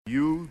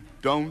You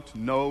don't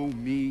know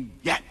me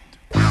yet.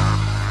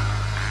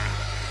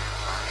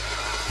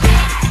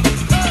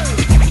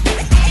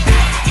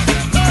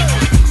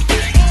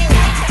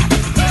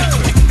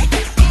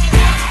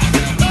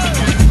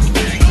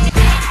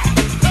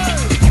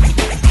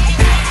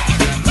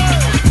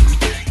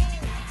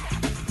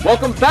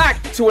 Welcome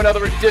back to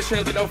another edition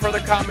of the No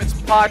Further Comments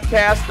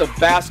podcast, the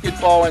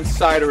Basketball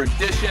Insider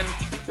Edition.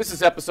 This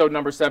is episode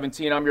number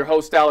 17. I'm your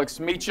host, Alex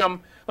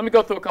Meacham. Let me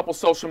go through a couple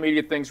social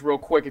media things real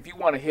quick. If you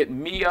want to hit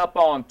me up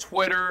on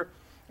Twitter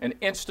and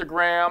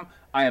Instagram,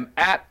 I am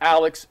at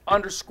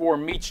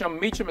Alex_Meacham.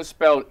 Meacham is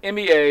spelled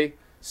M-E-A-C-H-A-M.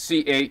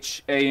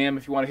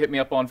 If you want to hit me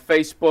up on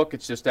Facebook,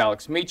 it's just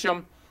Alex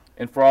Meacham.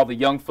 And for all the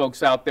young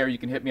folks out there, you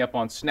can hit me up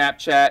on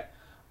Snapchat.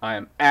 I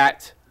am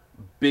at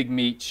Big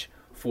Meach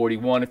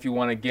 41. If you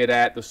want to get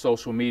at the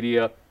social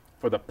media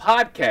for the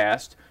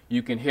podcast,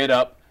 you can hit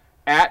up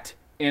at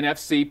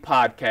NFC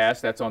Podcast.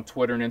 That's on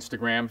Twitter and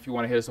Instagram. If you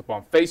want to hit us up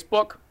on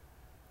Facebook,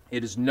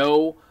 it is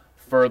No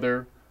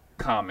Further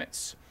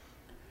Comments.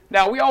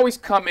 Now, we always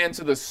come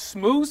into the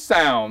smooth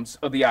sounds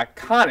of the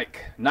iconic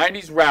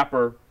 90s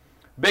rapper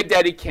Big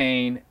Daddy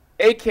Kane,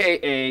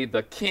 a.k.a.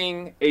 the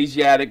King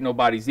Asiatic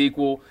Nobody's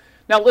Equal.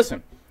 Now,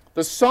 listen,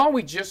 the song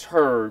we just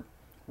heard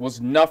was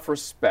Nuff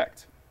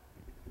Respect.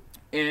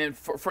 And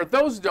for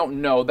those who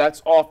don't know,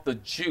 that's off the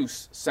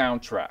Juice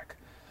soundtrack.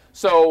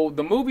 So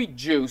the movie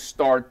Juice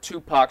starred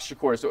Tupac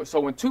Shakur. So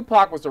when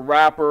Tupac was a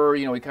rapper,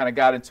 you know, he kind of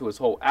got into his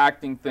whole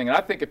acting thing. And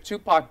I think if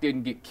Tupac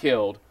didn't get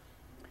killed,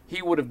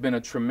 he would have been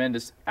a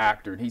tremendous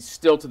actor. And he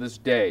still to this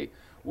day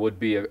would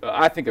be,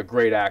 I think, a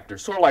great actor.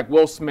 Sort of like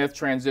Will Smith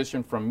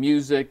transitioned from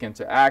music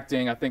into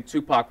acting. I think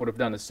Tupac would have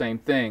done the same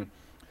thing.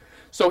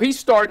 So he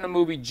starred in the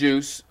movie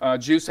Juice.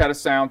 Juice had a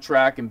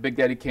soundtrack, and Big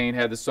Daddy Kane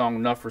had the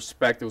song Nuff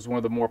Respect. It was one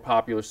of the more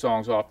popular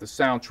songs off the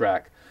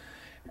soundtrack.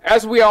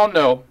 As we all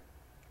know,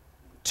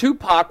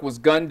 Tupac was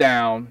gunned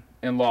down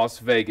in Las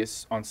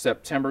Vegas on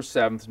September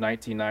 7th,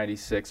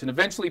 1996, and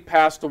eventually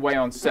passed away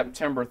on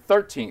September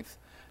 13th,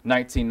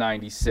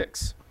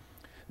 1996.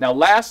 Now,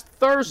 last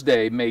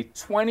Thursday, made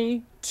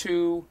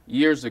 22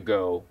 years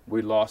ago,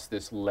 we lost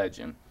this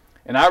legend.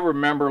 And I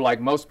remember,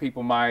 like most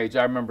people my age,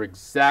 I remember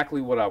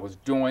exactly what I was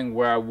doing,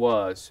 where I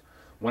was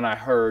when I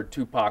heard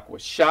Tupac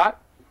was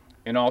shot,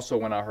 and also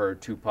when I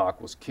heard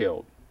Tupac was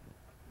killed.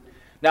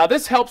 Now,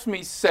 this helps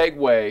me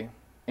segue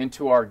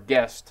into our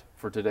guest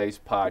for today's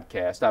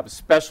podcast. I have a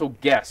special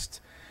guest.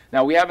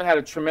 Now, we haven't had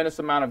a tremendous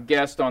amount of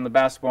guests on the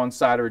Basketball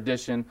Insider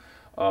edition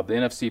of the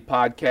NFC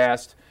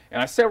podcast,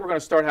 and I said we're going to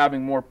start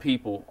having more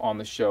people on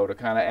the show to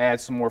kind of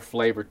add some more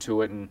flavor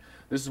to it. And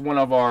this is one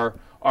of our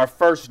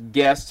first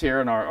guests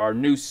here in our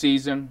new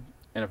season,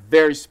 and a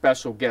very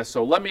special guest.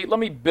 So let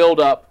me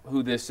build up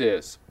who this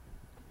is.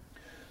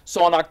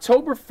 So on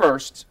October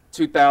 1st,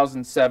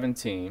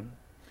 2017,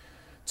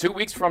 2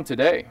 weeks from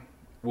today,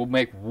 will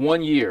make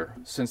 1 year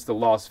since the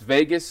Las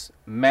Vegas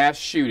mass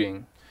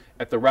shooting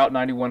at the Route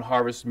 91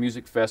 Harvest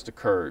Music Fest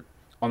occurred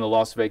on the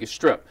Las Vegas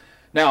Strip.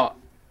 Now,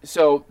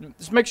 so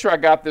let's make sure I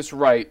got this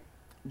right.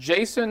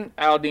 Jason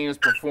Aldean is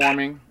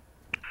performing,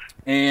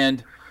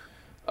 and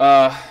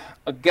a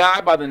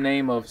guy by the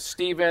name of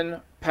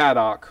Stephen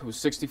Paddock, who's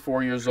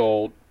 64 years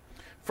old,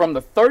 from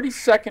the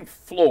 32nd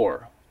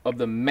floor of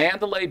the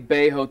Mandalay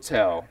Bay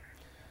Hotel,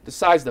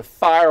 decides to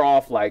fire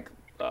off like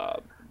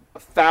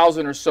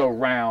 1,000 or so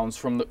rounds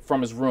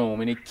from his room,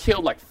 and he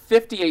killed like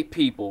 58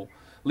 people,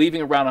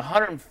 leaving around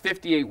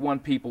 151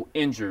 people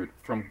injured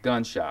from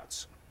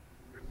gunshots.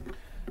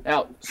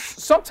 Now,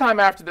 sometime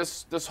after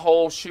this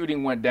whole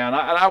shooting went down,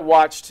 I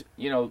watched,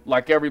 you know,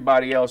 like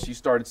everybody else, you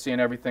started seeing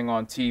everything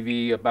on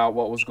TV about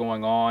what was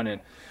going on.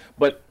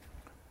 But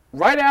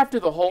right after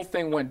the whole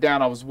thing went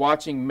down, I was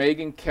watching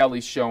Megyn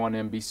Kelly's show on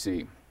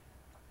NBC.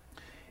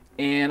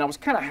 And I was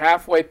kind of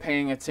halfway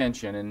paying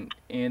attention.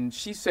 And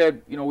she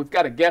said, you know, we've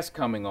got a guest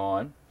coming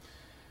on.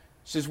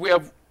 She says, we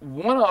have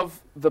one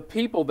of the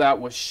people that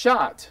was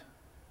shot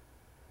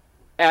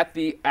at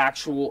the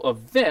actual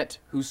event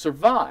who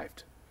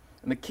survived.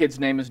 And the kid's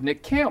name is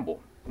Nick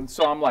Campbell. And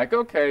so I'm like,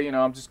 okay, you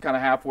know, I'm just kind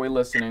of halfway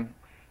listening.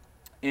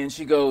 And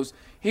she goes,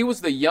 he was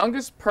the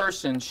youngest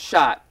person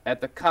shot at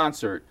the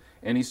concert,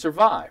 and he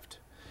survived.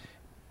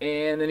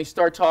 And then he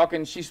started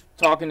talking, she's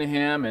talking to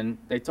him, and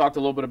they talked a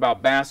little bit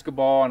about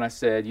basketball. And I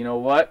said, you know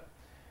what?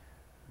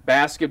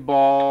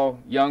 Basketball,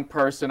 young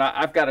person,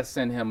 I've got to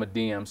send him a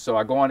DM. So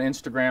I go on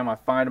Instagram, I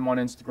find him on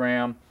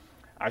Instagram,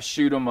 I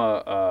shoot him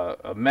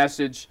a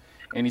message.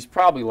 And he's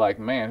probably like,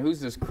 man,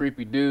 who's this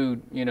creepy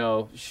dude, you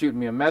know, shooting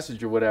me a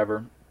message or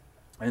whatever.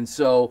 And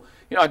so,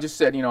 you know, I just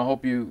said, you know,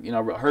 hope you, you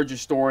know, heard your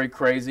story,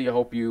 crazy. I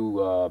hope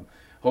you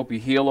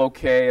heal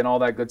okay and all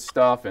that good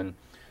stuff. And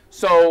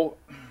so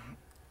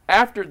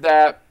after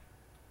that,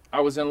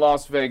 I was in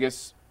Las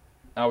Vegas.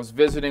 I was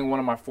visiting one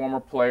of my former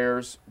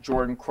players,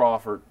 Jordan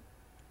Crawford.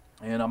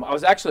 And I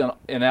was actually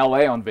in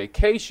L.A. on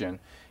vacation.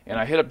 And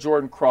I hit up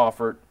Jordan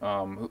Crawford,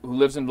 who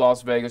lives in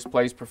Las Vegas,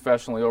 plays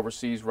professionally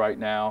overseas right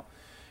now.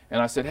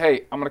 And I said,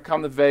 hey, I'm going to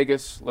come to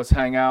Vegas. Let's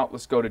hang out.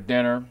 Let's go to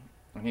dinner.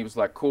 And he was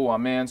like, cool,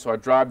 I'm in. So I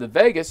drive to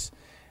Vegas.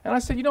 And I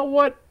said, you know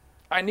what?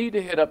 I need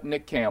to hit up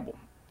Nick Campbell.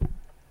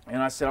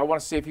 And I said, I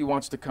want to see if he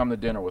wants to come to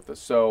dinner with us.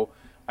 So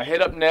I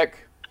hit up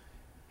Nick.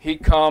 He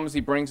comes.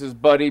 He brings his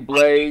buddy,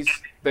 Blaze.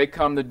 They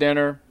come to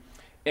dinner.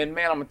 And,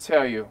 man, I'm going to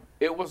tell you,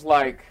 it was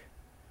like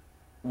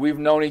we've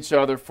known each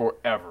other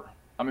forever.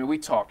 I mean, we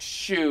talk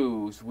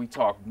shoes. We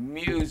talk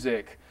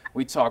music.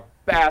 We talk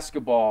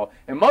basketball.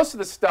 And most of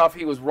the stuff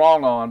he was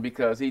wrong on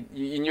because and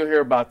you'll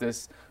hear about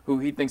this, who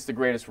he thinks the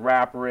greatest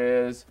rapper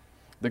is,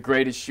 the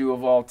greatest shoe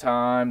of all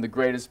time, the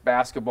greatest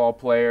basketball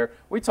player.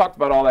 We talked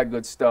about all that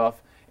good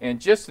stuff. And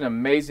just an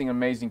amazing,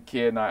 amazing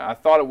kid. And I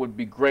thought it would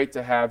be great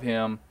to have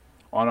him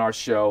on our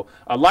show.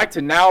 I'd like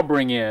to now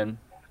bring in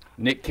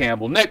Nick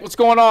Campbell. Nick, what's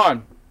going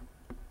on?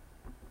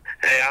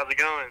 Hey, how's it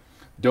going?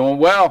 Doing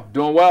well,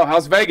 doing well.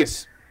 How's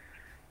Vegas?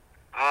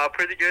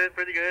 Pretty good,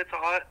 pretty good. It's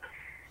hot.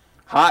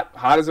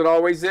 Hot as it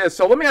always is.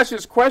 So let me ask you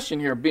this question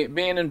here.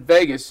 Being in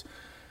Vegas,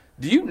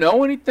 do you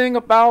know anything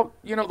about,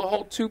 the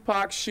whole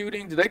Tupac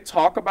shooting? Do they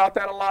talk about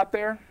that a lot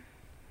there?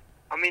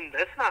 I mean,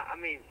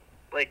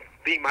 like,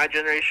 being my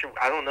generation,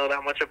 I don't know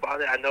that much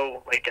about it. I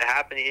know, like, it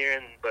happened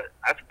here, but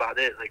that's about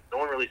it. Like, no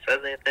one really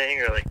says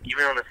anything, or, like,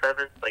 even on the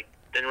 7th, like,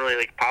 didn't really,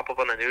 like, pop up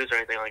on the news or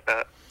anything like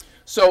that.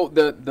 So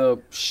the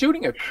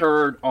shooting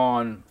occurred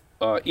on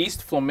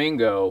East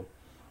Flamingo,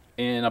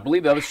 and I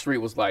believe the other street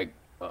was, like,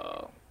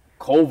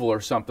 Colville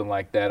or something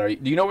like that.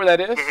 Do you know where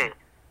that is? Mm-hmm.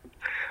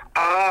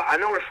 I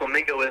know where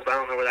Flamingo is, but I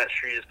don't know where that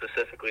street is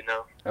specifically,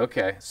 no.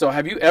 Okay. So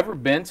have you ever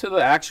been to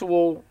the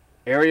actual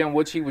area in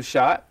which he was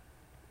shot?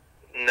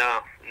 No,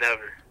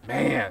 never.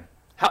 Man.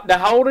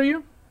 How old are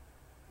you?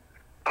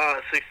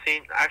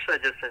 16. Actually, I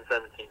just turned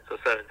 17, so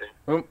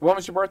 17. When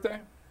was your birthday?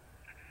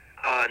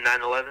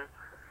 9/11.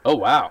 Oh,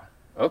 wow.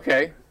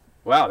 Okay.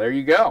 Wow, there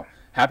you go.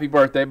 Happy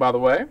birthday, by the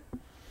way.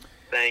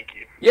 Thank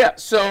you. Yeah,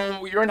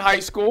 so you're in high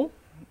school.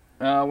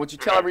 Would you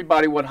tell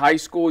everybody what high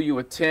school you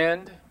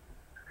attend?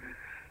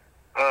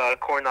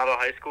 Coronado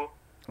High School.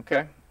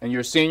 Okay. And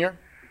you're a senior?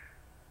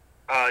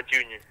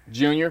 Junior.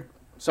 Junior?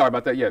 Sorry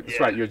about that. Yeah, that's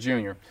right. You're a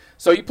junior.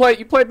 So you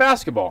play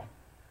basketball?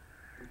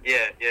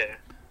 Yeah.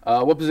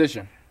 What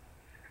position?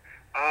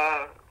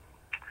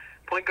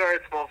 Point guard,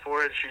 small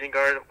forward, shooting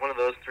guard, one of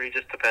those three,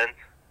 just depends.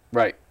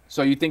 Right.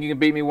 So you think you can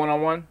beat me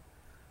one-on-one?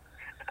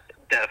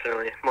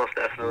 Definitely. Most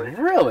definitely.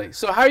 Really?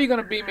 So how are you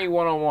going to beat me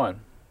one-on-one?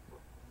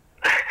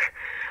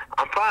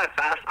 I'm probably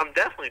fast. I'm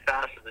definitely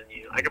faster than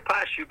you. I could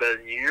probably shoot better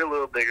than you. You're a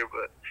little bigger,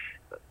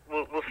 but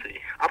we'll see.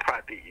 I'll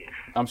probably beat you.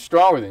 I'm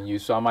stronger than you,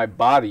 so I might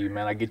body you,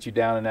 man. I get you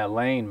down in that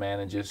lane, man,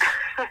 and just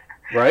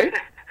right?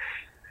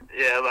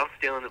 Yeah, but I'm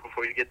stealing it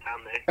before you get down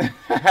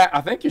there.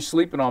 I think you're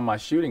sleeping on my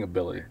shooting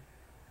ability.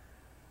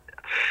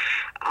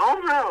 I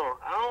don't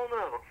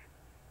know.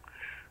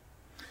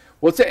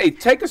 Well,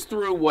 take us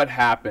through what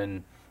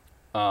happened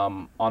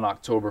on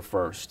October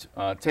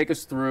 1st. Take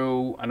us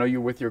through, I know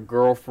you're with your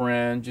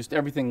girlfriend, just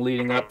everything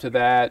leading up to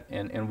that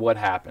and what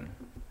happened.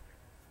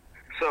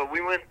 So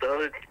we went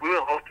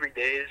all 3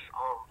 days.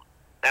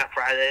 That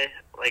Friday,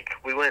 like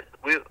we went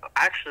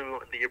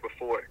the year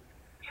before.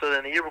 So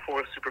then the year before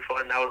was super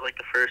fun. That was like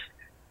the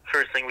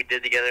first thing we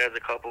did together as a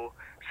couple.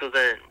 So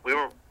then we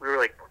were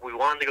like, we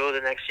wanted to go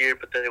the next year,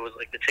 but then it was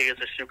like the tickets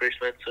are super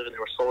expensive and they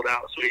were sold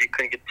out, so we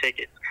couldn't get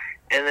tickets.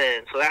 And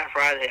then so that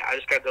Friday, I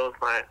just got done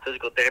with my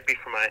physical therapy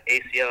for my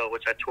ACL,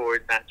 which I tore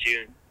in that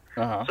June.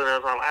 Uh-huh. So then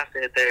it was my last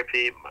day of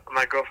therapy.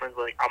 My girlfriend's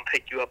like, I want to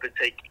pick you up and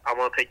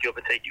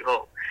take you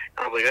home.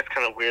 And I'm like, that's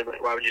kind of weird.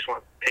 Like, why would you just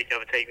want to pick you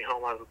up and take me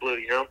home out of the blue,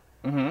 you know?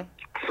 Mm-hmm.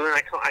 So then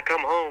I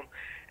come home,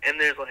 and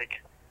there's like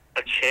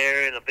a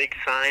chair and a big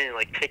sign and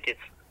like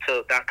tickets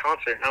to that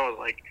concert. And I was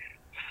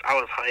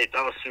hyped.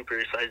 I was super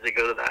excited to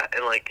go to that.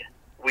 And like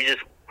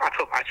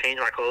I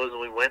changed my clothes and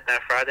we went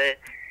that Friday.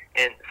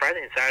 And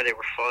Friday and Saturday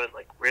were fun,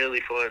 like really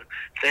fun.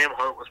 Sam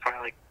Hunt was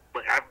probably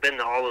like I've been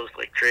to all those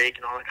like Drake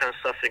and all that kind of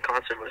stuff in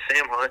concert, but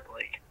Sam Hunt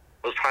like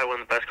was probably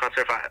one of the best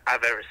concerts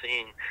I've ever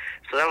seen.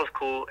 So that was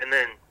cool. And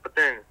then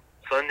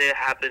Sunday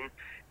happened,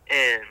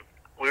 and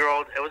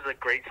it was a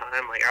great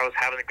time. Like I was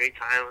having a great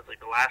time. It was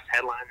like the last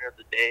headliner of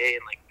the day,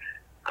 and like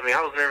I mean I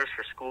was nervous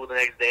for school the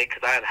next day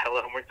because I had hella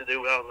homework to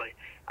do. But I was like,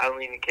 I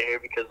don't even care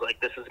because like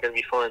this is gonna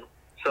be fun.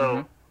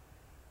 So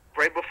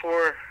right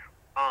before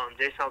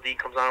Jason Aldean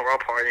comes on, we're all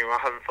partying, we're all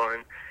having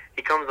fun.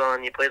 He comes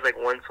on, he plays like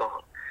one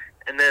song,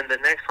 and then the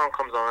next song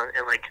comes on,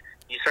 and like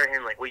you start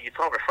hearing like, well, you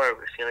talk about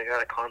fireworks. You know, you're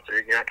at a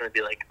concert, you're not gonna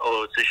be like,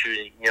 oh, it's a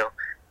shooting, you know.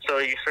 So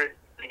you start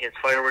thinking it's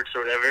fireworks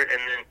or whatever, and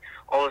then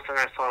all of a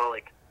sudden I saw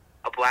like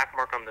a black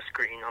mark on the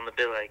screen, on the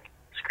big like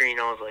screen.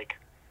 I was like,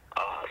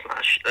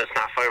 that's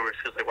not fireworks,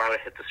 because like why would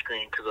I hit the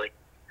screen? Because like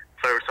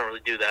fireworks don't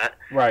really do that.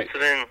 Right. So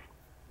then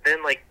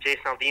like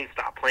Jason Aldean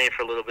stopped playing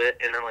for a little bit,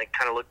 and then like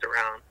kind of looked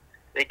around.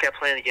 They kept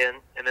playing again,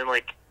 and then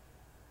like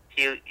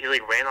he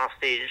like ran off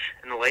stage,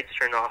 and the lights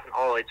turned off, and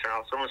all the lights turned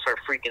off. Someone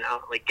started freaking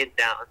out, like get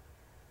down,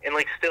 and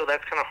like still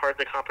that's kind of hard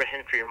to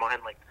comprehend for your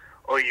mind, like,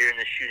 oh, you're in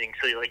a shooting,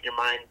 so like your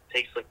mind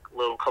takes like a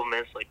little couple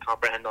minutes to like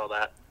comprehend all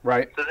that.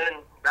 Right. So then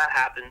that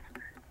happens,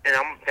 and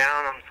I'm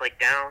just like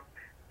down,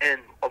 and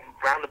a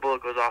round of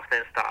bullet goes off, and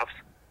then it stops,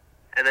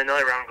 and then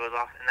another round goes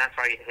off, and that's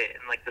where I get hit,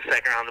 and like the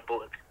second round of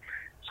bullets.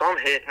 So I'm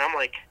hit, and I'm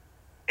like,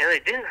 and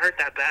it didn't hurt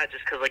that bad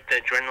just because, like, the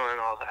adrenaline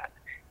and all that.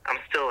 I'm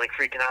still, like,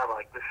 freaking out,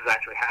 like, this is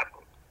actually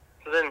happening.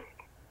 So then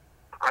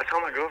I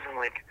tell my girlfriend,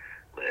 like,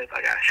 Liv,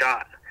 I got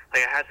shot.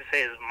 Like, I had to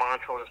say it as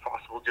monotone as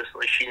possible just so,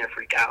 like, she didn't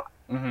freak out.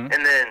 Mm-hmm.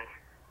 And then,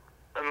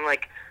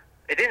 like,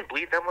 it didn't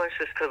bleed that much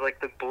just because,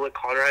 like, the bullet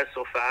cauterized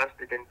so fast.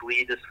 It didn't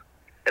bleed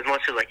as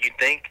much as, like, you'd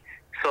think.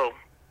 So,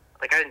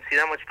 like, I didn't see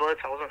that much blood,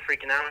 so I wasn't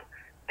freaking out.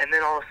 And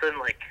then all of a sudden,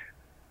 like,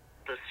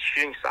 the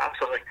shooting stopped.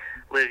 So, like,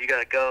 Liv, you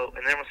gotta go.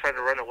 And then everyone started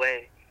to run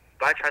away.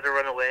 But I tried to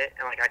run away,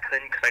 and, like, I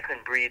couldn't because I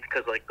couldn't breathe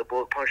because, like, the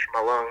bullet punched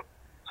my lung.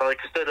 So I, like,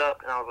 stood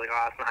up, and I was like,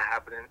 oh, it's not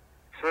happening.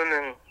 So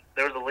then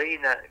there was a lady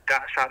that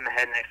got shot in the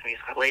head next to me,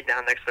 so I laid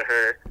down next to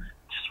her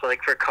just for,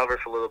 like, for cover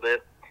for a little bit.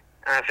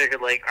 And I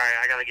figured, like, all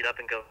right, I gotta get up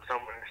and go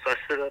somewhere. So I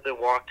stood up and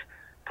walked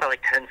probably,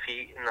 like, 10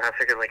 feet, and I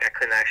figured, like, I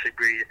couldn't actually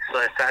breathe. So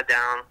I sat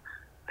down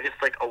against,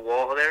 like, a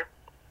wall there,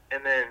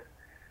 and then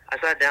I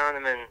sat down,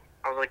 and then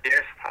I was, like, there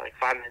for probably, like,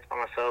 5 minutes by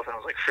myself, and I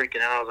was, like,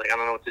 freaking out. I was like, I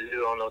don't know what to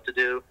do. I don't know what to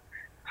do.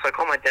 So I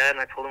called my dad, and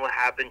I told him what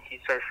happened. He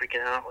started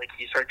freaking out. Like,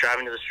 he started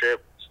driving to the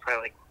strip. It's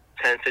probably, like,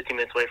 10, 15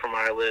 minutes away from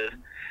where I live.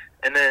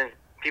 And then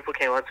people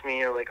came up to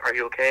me and were like, are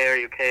you okay? Are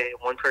you okay?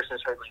 One person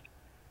started, like,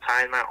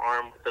 tying my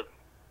arm with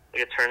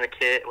a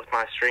tourniquet with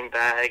my string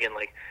bag and,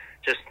 like,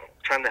 just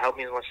trying to help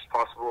me as much as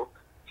possible.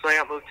 So I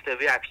got moved to the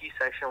VIP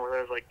section where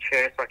there was, like,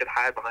 chairs so I could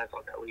hide behind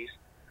something at least.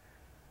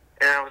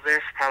 And I was there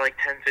for probably, like,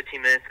 10,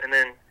 15 minutes. And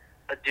then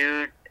a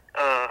dude,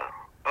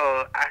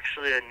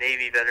 actually a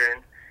Navy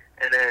veteran,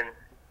 and then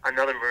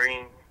another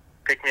Marine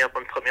picked me up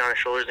and put me on his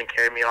shoulders and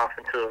carried me off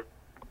into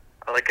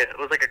it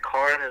was like a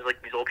car, and there's,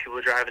 like, these old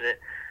people driving it.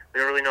 We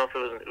don't really know if it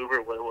was an Uber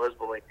or what it was,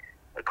 but, like,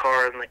 a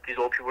car, and, like, these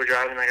old people were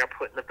driving, and I got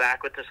put in the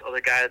back with this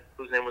other guy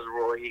whose name was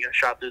Roy. He got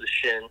shot through the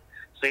shin.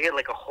 So he had,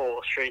 like, a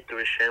hole straight through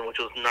his shin, which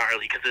was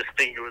gnarly because his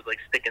finger was, like,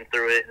 sticking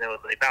through it, and it was,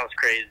 like, that was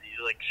crazy.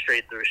 It was, like,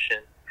 straight through his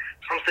shin.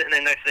 So I'm sitting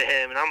there next to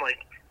him, and I'm,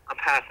 like, I'm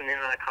passing in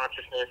and out of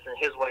consciousness, and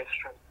his wife's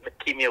trying to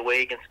keep me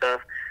awake and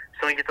stuff.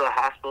 So we get to the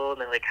hospital,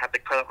 and they, like, have to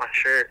cut up my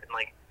shirt, and,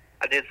 like,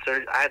 I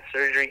had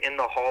surgery in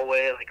the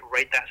hallway, like,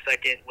 right that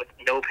second with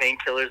no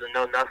painkillers and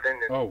no nothing.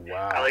 And Oh,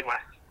 wow. I, like, my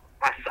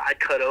side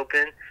cut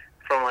open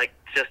from, like,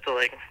 just to,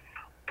 like,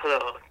 put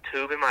a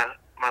tube in my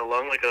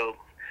lung, like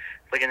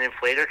an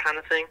inflator kind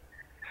of thing.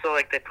 So,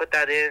 like, they put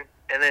that in,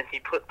 and then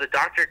the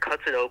doctor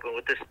cuts it open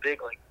with this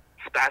big, like,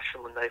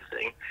 spatula knife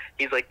thing.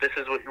 He's like, this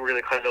is what you're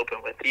really cut it open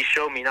with. He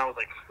showed me, and I was,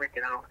 like,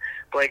 freaking out.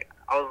 But, like,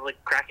 I was,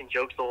 like, cracking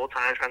jokes the whole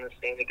time, trying to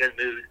stay in a good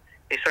mood.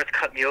 He starts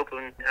cutting me open,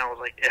 and I was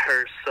like, it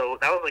hurts. So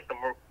that was, like, the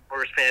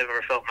worst pain I've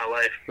ever felt in my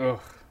life. Ugh.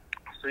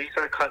 So he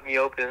started cutting me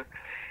open,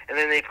 and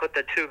then they put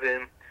the tube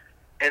in,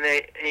 and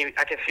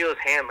I can feel his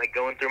hand, like,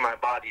 going through my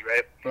body,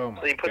 right? Oh,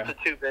 my So he puts God.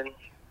 the tube in.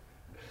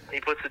 He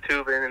puts the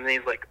tube in, and then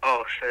he's like,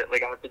 oh, shit,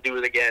 like, I have to do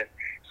it again.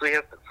 So he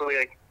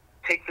like,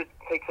 takes it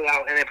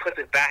out, and then puts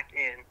it back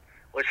in,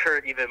 which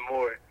hurt even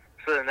more.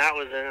 So then that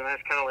was in, and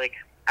that's kind of, like,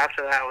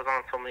 after that, I was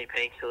on so many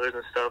painkillers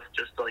and stuff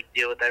just to, like,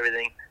 deal with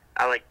everything.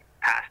 I, like,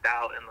 passed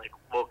out and, like,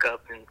 woke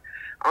up, and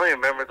I only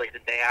remembered, like, the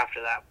day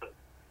after that, but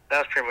that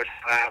was pretty much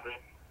what happened.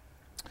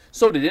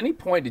 So at any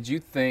point did you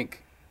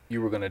think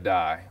you were going to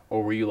die,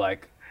 or were you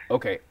like,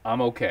 okay,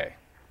 I'm okay?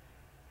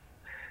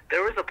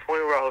 There was a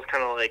point where I was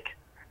kind of like,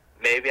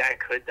 maybe I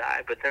could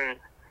die, but then,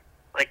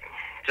 like,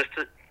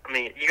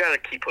 you got to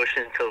keep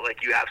pushing until,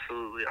 like, you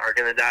absolutely are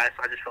going to die,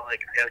 so I just felt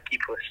like I got to keep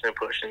pushing and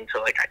pushing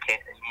until, like, I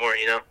can't anymore,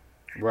 you know?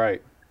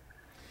 Right.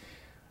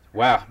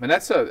 Wow. And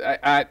that's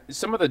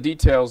some of the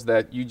details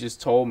that you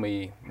just told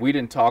me, we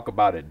didn't talk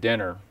about at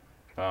dinner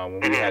when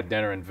we had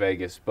dinner in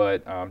Vegas,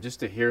 but just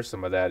to hear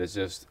some of that is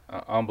just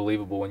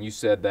unbelievable. When you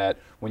said that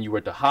when you were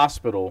at the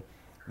hospital,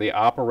 they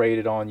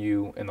operated on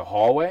you in the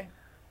hallway?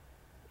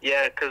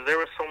 Yeah, because there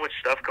was so much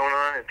stuff going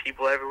on and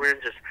people everywhere,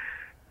 just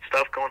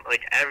stuff going,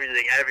 like,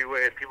 everything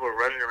everywhere, and people were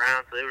running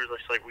around, so they were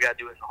just like, we got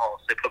to do it in the hall.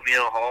 So they put me in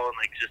a hall and,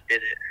 like, just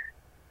did it.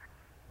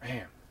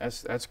 Man,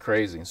 that's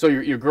crazy. So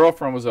your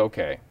girlfriend was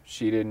okay.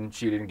 She didn't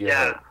get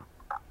hurt.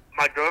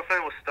 My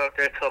girlfriend was stuck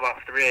there till about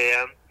 3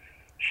 a.m.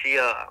 She,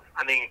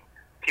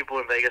 people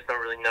in Vegas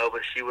don't really know,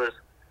 but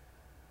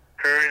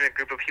her and a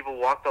group of people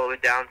walked all the way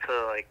down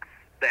to, like,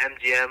 the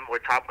MGM where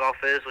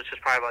Topgolf is, which is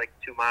probably, like,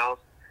 2 miles.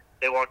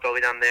 They walked all the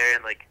way down there,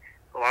 and, like,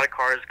 a lot of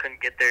cars couldn't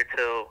get there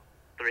till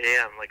 3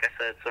 a.m., like I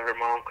said, so her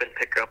mom couldn't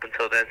pick her up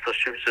until then, so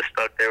she was just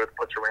stuck there with a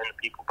bunch of random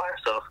people by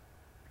herself.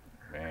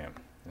 Man,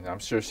 and I'm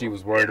sure she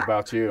was worried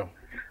about you.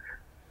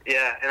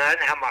 Yeah, and I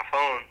didn't have my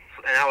phone,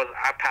 and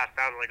I passed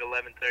out at, like,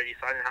 11:30,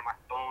 so I didn't have my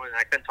phone, and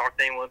I couldn't talk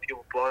to anyone.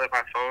 People blowing up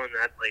my phone,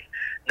 and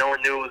no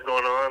one knew what was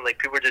going on. Like,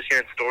 people were just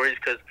hearing stories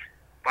because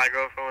my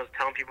girlfriend was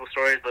telling people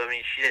stories, but, I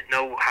mean, she didn't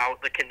know how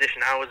the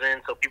condition I was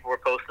in, so people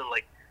were posting,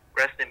 like,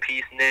 rest in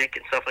peace, Nick,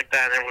 and stuff like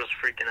that, and everyone was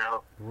freaking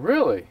out.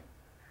 Really?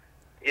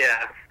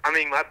 Yeah. I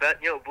mean,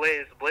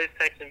 Blaze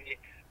texted me.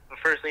 The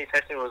first thing he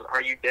texted me was,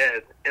 are you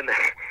dead? And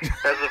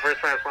that's the first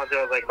time I responded to it.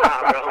 I was like,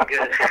 nah, bro, I'm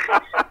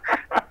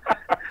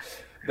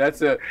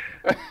good.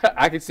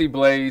 I could see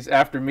Blaze,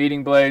 after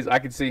meeting Blaze, I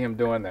could see him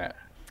doing that.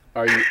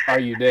 Are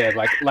you dead?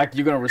 Like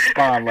you're going to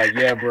respond like,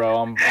 yeah,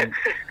 bro,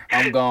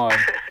 I'm gone.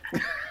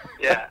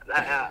 Yeah,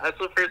 that's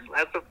the first person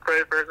I thought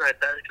because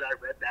I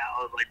read that.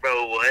 I was like,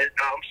 bro, what?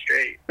 No, I'm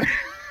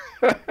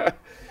straight.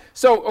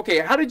 So, okay,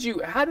 how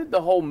did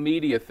the whole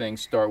media thing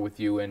start with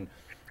you? And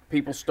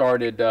people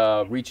started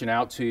reaching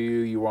out to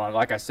you. You were on,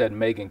 like I said,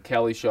 Megyn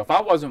Kelly show. If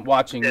I wasn't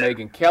watching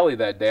Megyn Kelly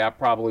that day, I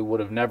probably would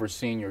have never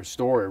seen your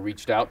story or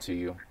reached out to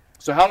you.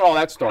 So how did all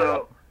that start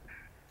out?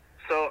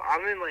 So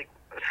I'm in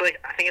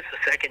I think it's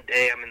the second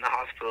day I'm in the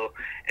hospital,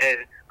 and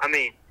I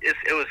mean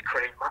it was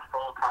crazy. My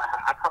phone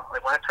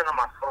when I turned on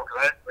my phone,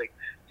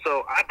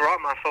 so I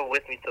brought my phone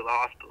with me to the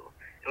hospital.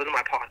 It was in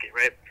my pocket,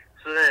 right?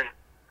 So then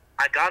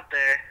I got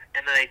there,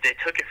 and then they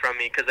took it from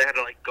me because they had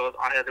to go.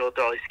 I had to go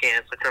through all these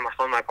scans. So I turned my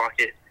phone in my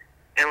pocket,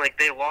 and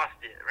they lost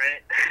it,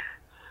 right?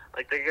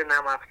 They didn't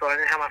have my phone. I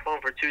didn't have my phone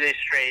for 2 days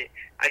straight.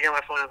 I got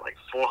my phone at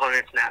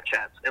 400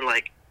 Snapchats and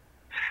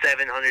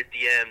 700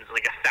 DMs,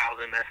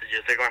 1,000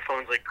 messages. My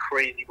phone's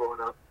crazy blowing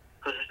up.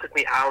 So it just took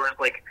me hours.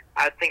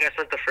 I think I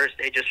spent the first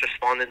day just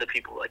responding to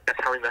people. That's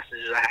how many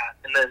messages I had.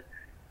 And then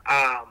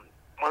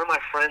one of my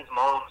friend's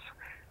moms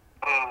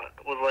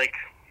was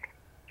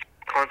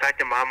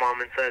contacted my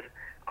mom and said,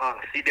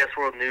 CBS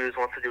World News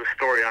wants to do a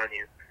story on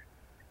you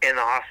in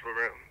the hospital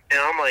room. And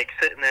I'm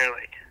sitting there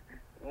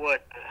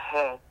what the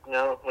heck?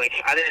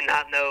 I did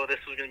not know this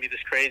was going to be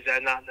this crazy. I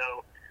did not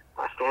know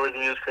my story was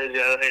going to be this crazy.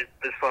 I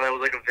just thought I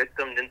was a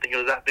victim, didn't think it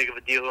was that big of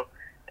a deal.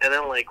 And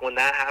then when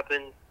that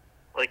happened,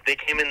 they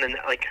came in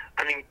I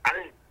didn't,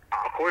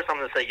 of course I'm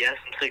going to say yes,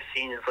 I'm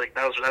 16. It's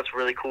that's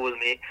really cool with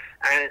me.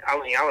 I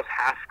was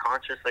half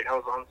conscious. I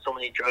was on so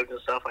many drugs and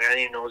stuff. I didn't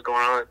even know what was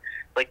going on.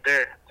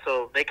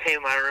 So they came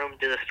in my room,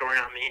 did a story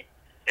on me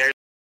every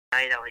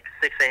night at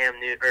 6 a.m.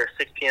 news or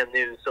 6 p.m.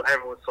 news, so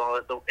everyone saw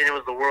it. And it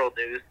was the world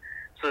news.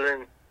 So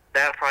then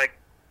that probably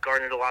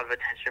garnered a lot of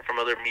attention from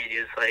other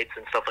media sites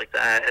and stuff like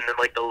that. And then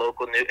the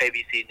local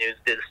ABC News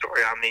did a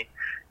story on me.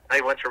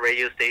 I went to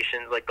radio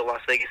stations the Las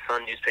Vegas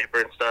Sun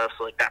newspaper and stuff.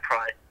 So that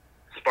probably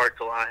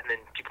sparked a lot. And then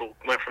people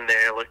went from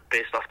there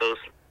based off those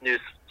news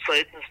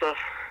sites and stuff.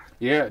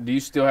 Yeah. Do you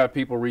still have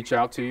people reach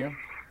out to you?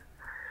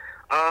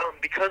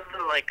 Because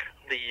of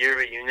the year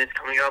reunions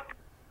coming up,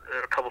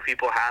 a couple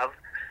people have.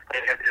 I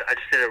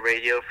just did a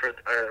radio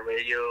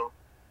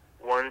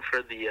one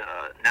for the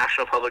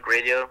National Public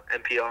Radio,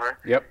 NPR.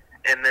 Yep.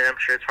 And then I'm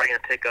sure it's probably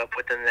going to pick up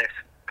within the next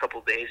couple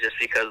of days just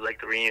because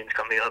the reunion's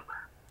coming up.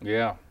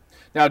 Yeah.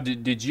 Now,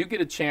 did you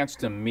get a chance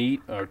to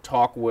meet or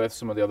talk with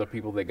some of the other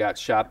people that got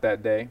shot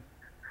that day?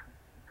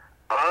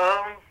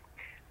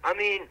 I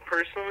mean,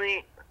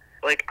 personally,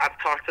 I've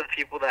talked to the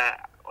people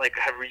that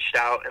have reached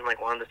out and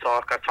wanted to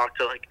talk. I've talked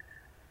to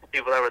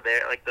people that were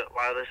there, a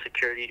lot of the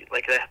security,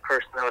 that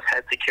person that was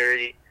head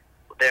security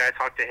there. I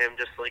talked to him.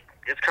 Just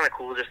it's kind of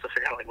cool just to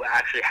figure out what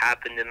actually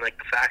happened and the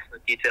facts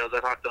and the details. I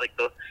talked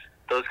to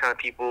those kind of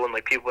people and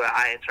people that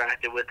I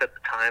interacted with at the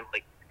time,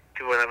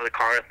 people that were in the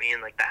car with me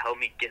and that helped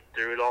me get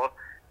through it all.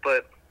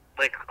 But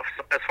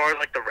as far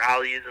as the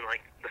rallies and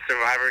the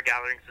survivor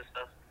gatherings and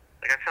stuff,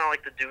 I kind of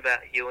like to do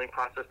that healing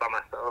process by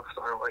myself.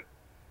 So I don't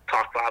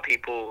talk about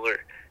people or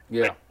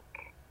you know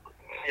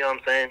what I'm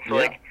saying. So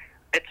yeah.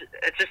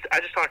 It's just I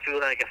just talk to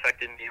people that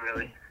affected me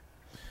really.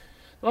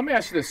 Let me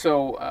ask you this.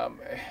 So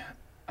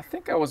I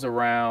think I was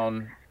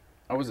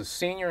a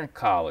senior in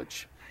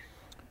college.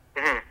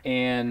 Mm-hmm.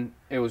 And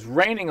it was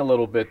raining a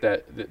little bit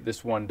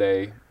this one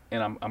day,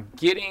 and I'm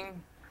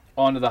getting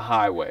onto the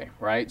highway,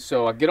 right?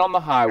 So I get on the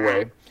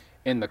highway,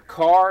 and the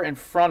car in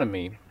front of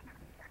me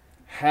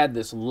had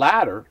this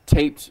ladder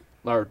taped,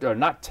 or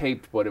not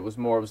taped, but it was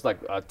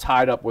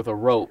tied up with a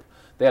rope.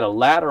 They had a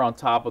ladder on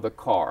top of the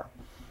car,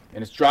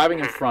 and it's driving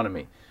in front of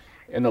me.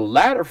 And the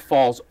ladder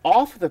falls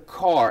off the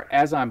car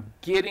as I'm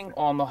getting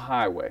on the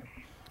highway,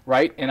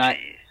 right? And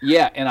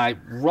I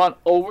run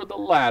over the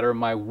ladder.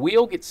 My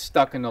wheel gets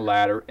stuck in the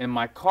ladder, and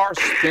my car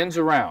spins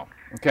around,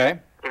 okay?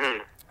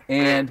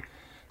 And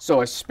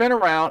so I spin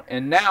around,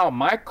 and now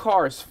my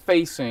car is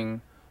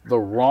facing the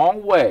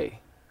wrong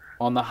way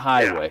on the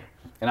highway.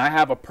 And I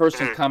have a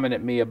person coming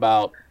at me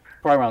probably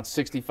around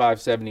 65,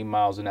 70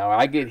 miles an hour.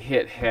 I get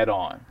hit head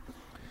on.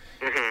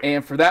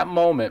 And for that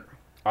moment,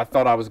 I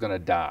thought I was going to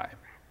die.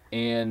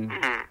 And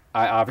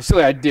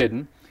I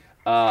didn't.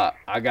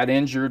 I got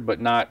injured, but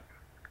not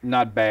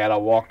bad. I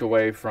walked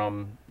away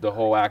from the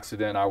whole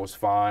accident. I was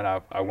fine.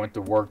 I went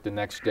to work the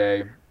next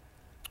day.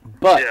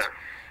 But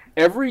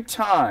every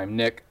time,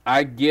 Nick,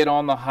 I get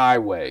on the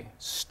highway,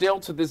 still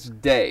to this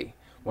day,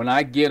 when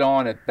I get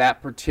on at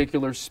that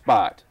particular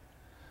spot,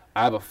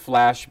 I have a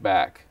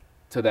flashback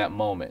to that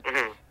moment.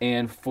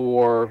 And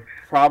for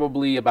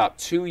probably about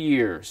 2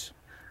 years,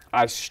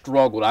 I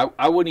struggled.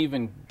 I wouldn't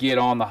even get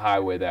on the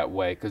highway that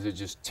way because it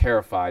just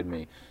terrified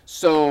me.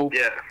 So,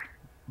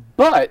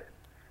 but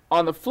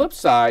on the flip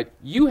side,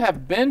 you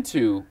have been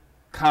to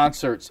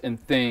concerts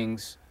and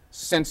things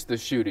since the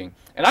shooting.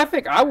 And I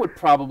think I would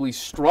probably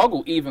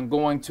struggle even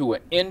going to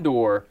an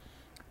indoor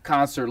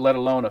concert, let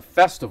alone a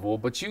festival,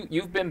 but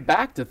you've been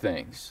back to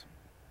things.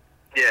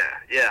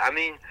 Yeah. I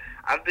mean,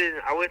 I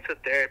went to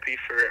therapy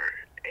for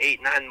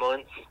 8-9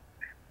 months,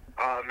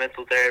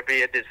 mental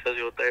therapy. I did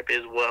physical therapy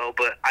as well,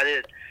 but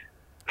I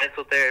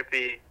mental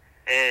therapy,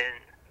 and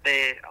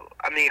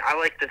I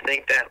like to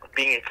think that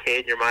being a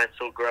kid, your mind's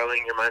still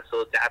growing, your mind's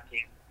still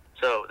adapting,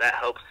 so that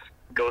helps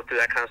go through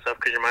that kind of stuff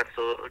because your mind's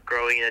still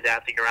growing and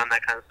adapting around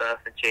that kind of stuff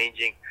and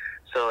changing.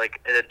 So, like,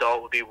 an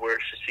adult would be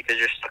worse just because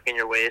you're stuck in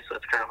your ways, so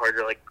it's kind of hard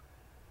to, like,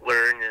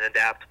 learn and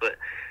adapt. But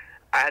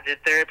I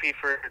did therapy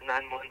for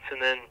 9 months,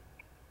 and then,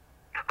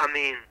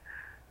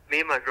 me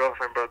and my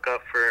girlfriend broke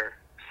up for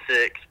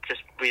 6.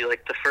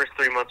 The first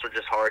 3 months were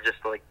just hard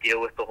just to, like,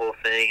 deal with the whole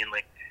thing and,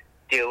 like,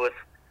 deal with,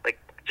 like,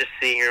 just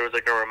seeing her was,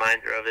 like, a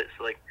reminder of it.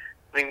 So, like,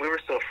 we were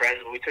still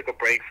friends, but we took a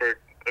break for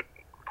a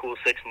cool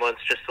 6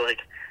 months just to, like,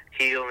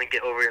 heal and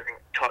get over it and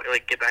talk,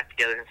 like, get back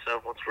together and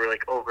stuff once we're,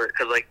 like, over it.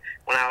 Because, like,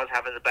 when I was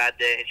having a bad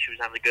day and she was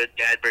having a good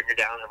day, I'd bring her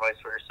down and vice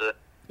versa.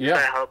 Yeah.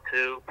 That helped,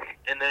 too.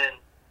 And then,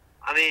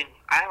 I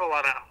have a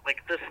lot of,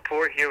 like, the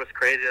support here was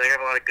crazy. Like, I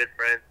have a lot of good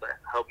friends that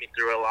helped me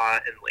through a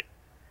lot and, like,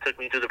 took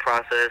me through the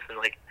process. And,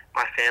 like,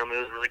 my family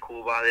was really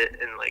cool about it.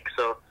 And, like,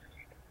 so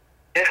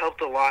it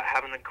helped a lot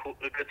having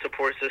a good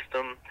support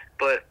system.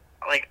 But,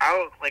 like,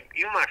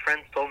 even my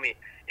friends told me,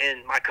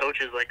 and my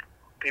coaches, like,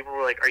 people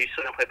were like, "Are you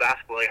still gonna play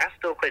basketball?" Like, I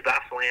still played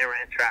basketball and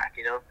ran track,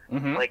 you know.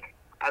 Mm-hmm. Like,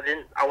 I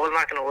was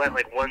not gonna let,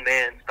 like, one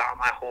man stop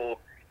my whole,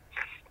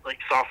 like,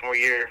 sophomore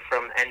year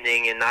from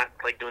ending and not,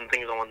 like, doing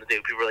things I wanted to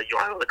do. People were like, "You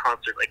want to go to the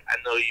concert?" Like, I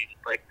know you,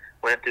 like,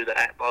 went through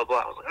that, blah blah.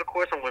 I was like, "Of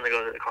course I'm going to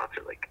go to the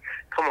concert." Like,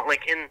 come on.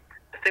 Like, and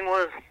the thing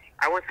was,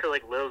 I went to,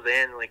 like, Lil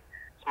Xan, like,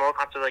 small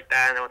concert like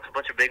that, and I went to a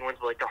bunch of big ones.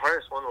 But, like, the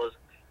hardest one was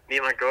me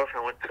and my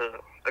girlfriend went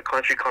to a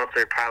country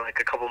concert probably, like,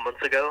 a couple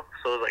months ago.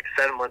 So it was, like,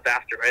 7 months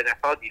after, right? And I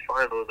thought it'd be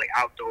fun, but it was, like,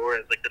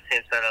 outdoors, like, the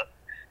same setup.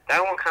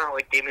 That one kind of,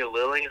 like, gave me a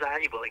little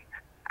anxiety, but, like,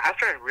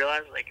 after I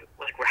realized, like,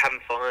 we're having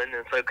fun and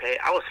it's okay,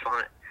 I was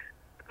fine.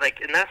 Like,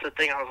 and that's the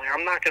thing. I was like,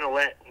 I'm not gonna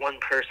let one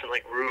person,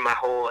 like, ruin my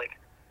whole, like,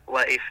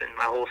 life and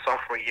my whole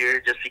sophomore year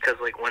just because,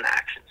 like, one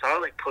action. So I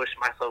would, like, push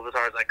myself as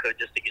hard as I could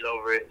just to get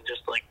over it and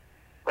just, like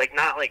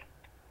not, like,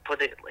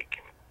 put it, like,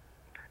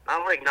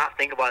 not, like, not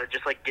think about it,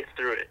 just, like, get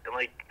through it and,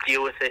 like,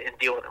 deal with it and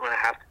deal with it when I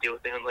have to deal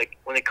with it. And, like,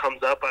 when it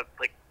comes up, I,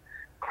 like,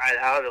 cry it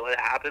out or let it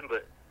happen,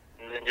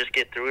 and then just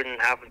get through it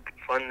and have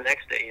fun the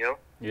next day, you know?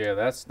 Yeah,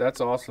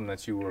 that's awesome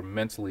that you were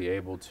mentally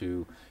able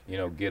to,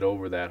 get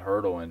over that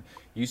hurdle. And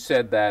you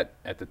said that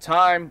at the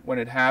time when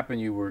it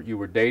happened, you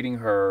were dating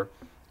her,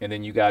 and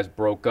then you guys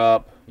broke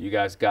up. You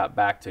guys got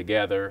back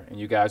together, and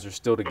you guys are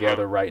still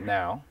together right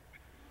now.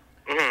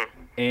 Mm-hmm.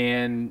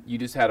 And you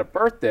just had a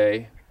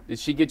birthday. Did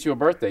she get you a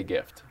birthday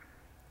gift?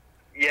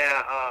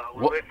 Yeah,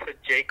 we went to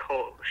J.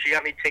 Cole. She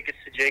got me tickets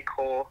to J.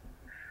 Cole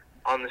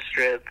on the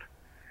Strip,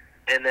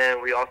 and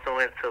then we also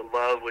went to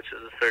Love, which is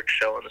a Cirque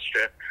show on the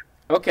Strip.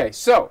 Okay,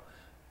 so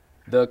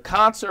the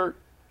concert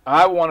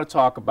I want to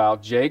talk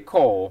about, J.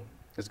 Cole,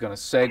 is going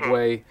to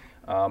segue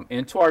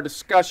into our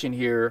discussion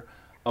here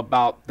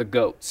about the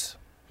GOATs.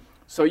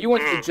 So you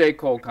went to the J.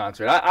 Cole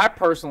concert. I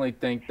personally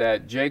think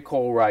that J.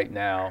 Cole right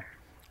now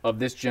of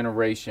this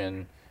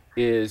generation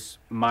is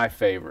my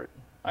favorite.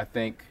 I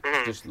think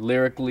just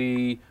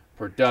lyrically,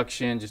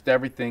 production, just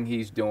everything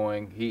he's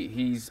doing,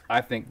 he's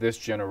I think this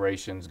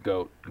generation's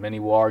GOAT. Many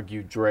will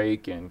argue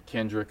Drake and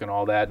Kendrick and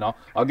all that, and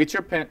I'll get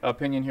your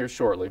opinion here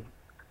shortly.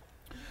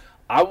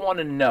 I want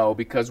to know,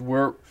 because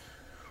we're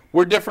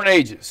different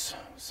ages,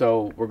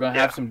 so we're going to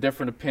have some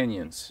different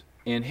opinions.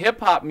 In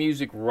hip-hop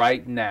music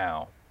right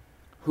now,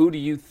 who do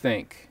you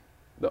think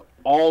the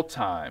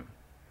all-time,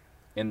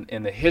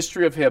 in the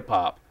history of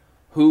hip-hop,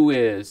 who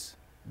is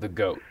the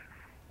GOAT?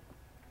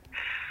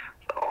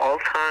 The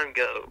all-time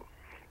GOAT.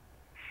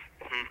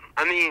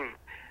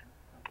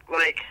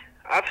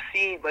 I've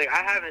seen,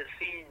 I haven't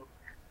seen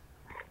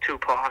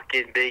Tupac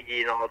and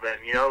Biggie and all of them,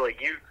 you know, I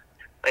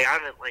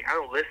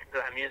don't listen to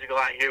that music a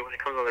lot here when it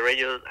comes on the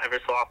radio ever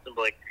so often,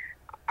 but,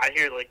 I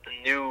hear, the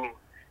new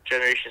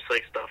generation's,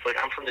 stuff.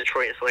 I'm from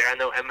Detroit, so, I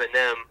know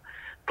Eminem,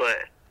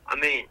 but,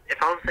 if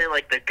I'm saying,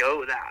 the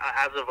GOAT,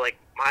 as of,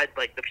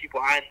 the people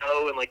I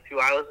know and, who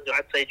I listen to,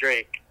 I'd say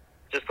Drake.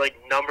 Just,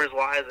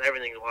 numbers-wise,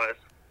 everything-wise.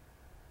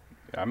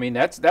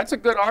 That's a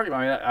good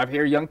argument. I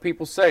hear young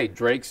people say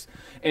Drake's,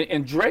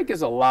 and Drake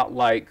is a lot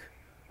like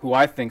who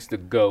I think's the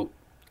GOAT,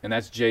 and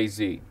that's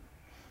Jay-Z.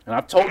 And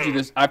I've told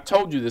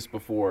you this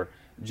before.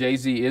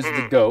 Jay-Z is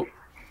the GOAT,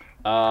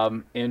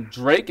 and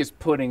Drake is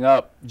putting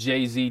up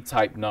Jay-Z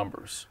type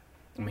numbers.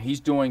 He's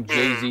doing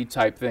Jay-Z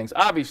type things.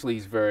 Obviously,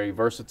 he's very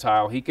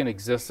versatile. He can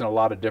exist in a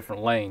lot of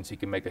different lanes. He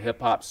can make a hip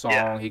hop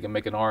song. He can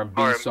make an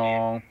R&B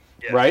song,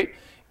 right?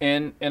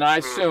 And I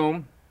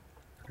assume,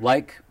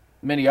 like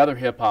many other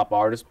hip hop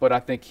artists, but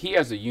I think he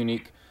has a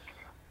unique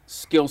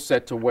skill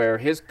set to where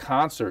his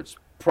concerts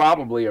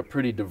probably are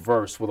pretty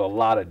diverse with a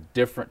lot of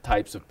different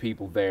types of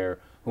people there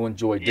who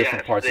enjoy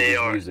different parts of his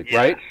music,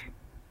 right?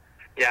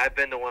 Yeah, I've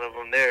been to one of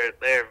them. They're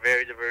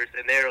very diverse,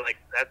 and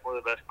that's one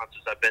of the best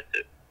concerts I've been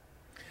to.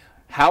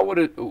 How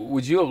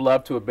would you have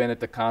loved to have been at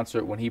the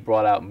concert when he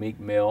brought out Meek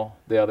Mill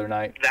the other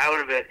night? That would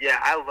have been,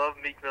 I love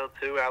Meek Mill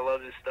too. I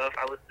love his stuff.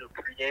 I listen to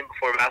pregame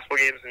before basketball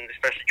games and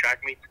especially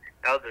track meets.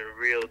 That was a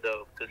real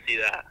dope to see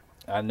that.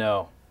 I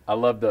know. I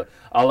love the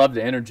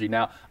energy.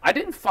 Now, I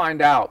didn't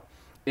find out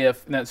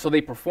so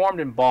they performed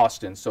in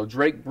Boston. So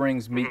Drake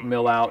brings Meek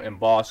Mill out in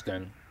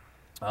Boston.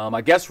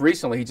 I guess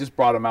recently he just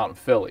brought him out in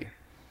Philly.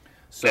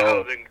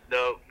 So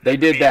they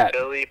did that.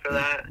 Philly for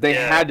that. They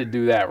had to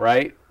do that,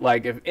 right?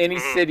 Like if any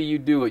city you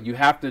do it, you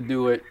have to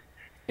do it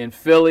in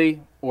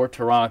Philly or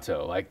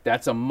Toronto. Like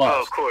that's a must.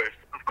 Oh,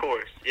 of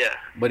course, yeah.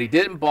 But he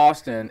did in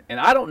Boston, and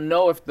I don't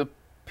know if the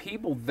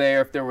people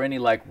there, if there were any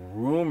like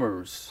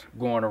rumors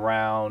going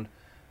around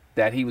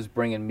that he was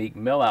bringing Meek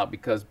Mill out,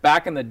 because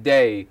back in the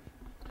day,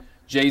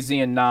 Jay-Z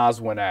and Nas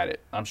went at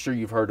it. I'm sure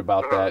you've heard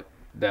about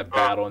that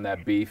battle and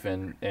that beef,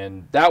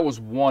 and that was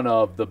one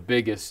of the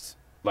biggest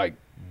like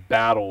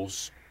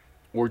battles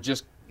or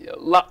just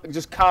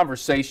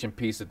conversation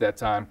piece at that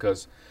time,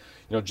 because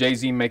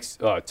Jay-Z makes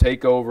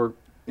Takeover,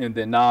 and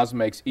then Nas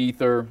makes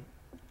Ether,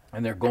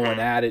 and they're going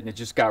at it, and it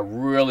just got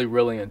really,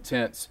 really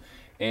intense.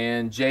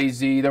 And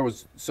Jay-Z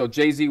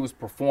was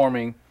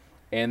performing,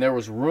 and there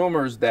was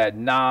rumors that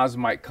Nas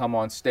might come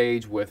on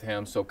stage with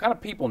him. So kind of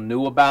people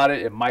knew about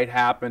it. It might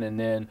happen. And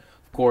then,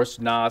 of course,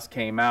 Nas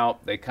came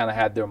out. They kind of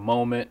had their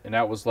moment, and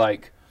that was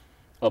like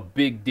a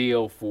big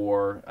deal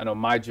for, I know,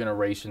 my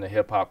generation, the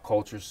hip-hop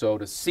culture. So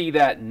to see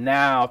that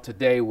now,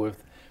 today,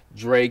 with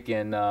Drake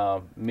and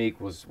Meek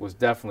was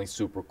definitely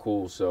super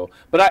cool. So,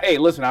 but hey,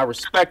 listen, I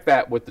respect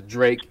that with the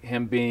Drake,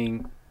 him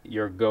being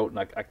your GOAT, and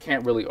I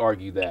can't really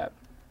argue that.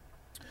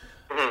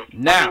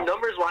 Now, I mean,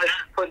 numbers-wise,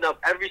 he's putting up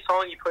every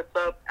song he puts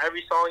up,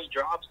 every song he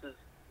drops is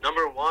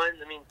number one.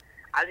 I mean,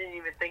 I didn't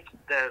even think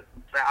that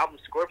the album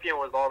Scorpion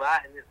was all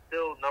that, and it's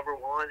still number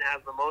one,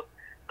 has the most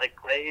like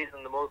plays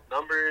and the most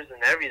numbers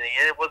and everything.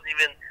 And it wasn't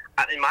even,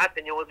 in my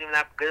opinion, it wasn't even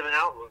that good of an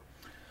album.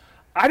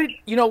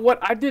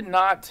 I did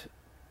not.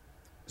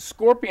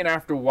 Scorpion,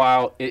 after a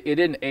while, it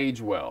didn't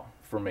age well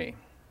for me.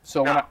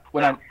 So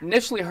when I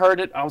initially heard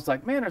it, I was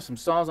like, man, there's some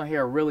songs on here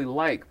I really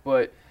like.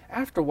 But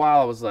after a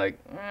while, I was like,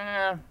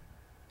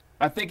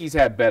 I think he's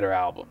had better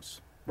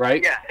albums,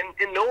 right? Yeah,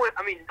 and no one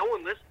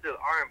listened to the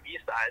R&B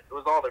side. It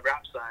was all the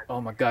rap side.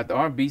 Oh my God, the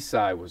R&B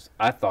side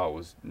I thought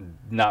was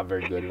not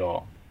very good at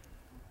all.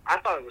 I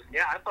thought it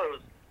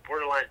was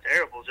borderline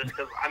terrible. Just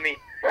because he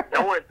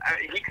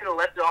could have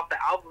left it off the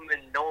album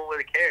and no one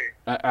would have cared.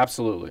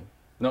 Absolutely,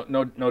 no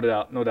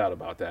doubt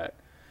about that.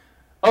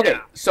 Okay,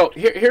 so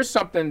here's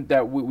something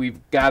that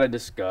we've got to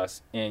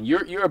discuss. And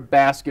you're a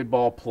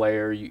basketball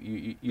player.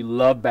 You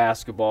love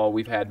basketball.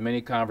 We've had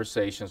many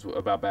conversations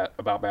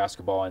about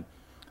basketball, and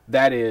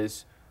that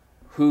is,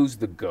 who's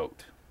the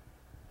GOAT?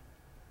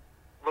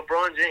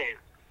 LeBron James.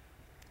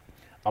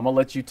 I'm gonna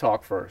let you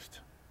talk first.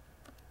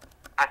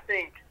 I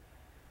think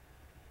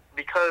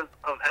because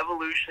of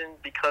evolution,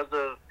 because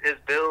of his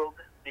build,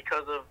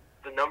 because of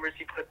the numbers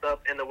he puts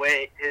up, and the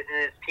way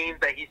his teams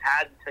that he's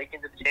had to take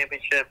into the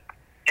championship.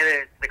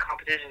 And the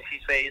competitions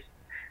he's faced,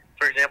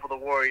 for example, the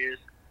Warriors,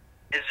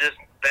 is just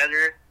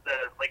better.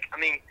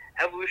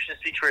 Evolution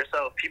speaks for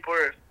itself. People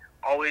are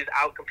always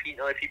out-competing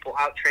other people,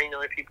 out-training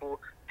other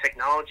people.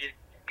 Technology's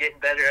getting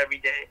better every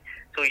day.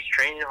 So he's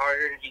training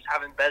harder. He's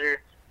having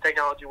better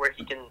technology where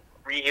he can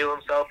re-heal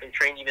himself and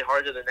train even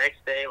harder the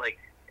next day.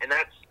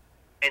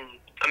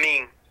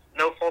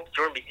 No fault to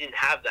Jordan, but he didn't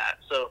have that.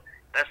 So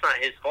that's not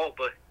his fault.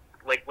 But,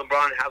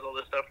 LeBron has all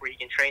this stuff where he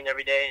can train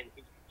every day,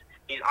 and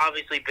he's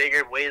obviously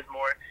bigger, weighs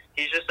more.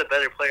 He's just a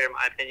better player, in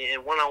my opinion.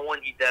 And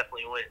one-on-one, he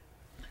definitely wins.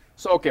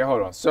 So, okay,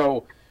 hold on.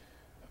 So,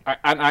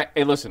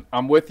 hey, listen,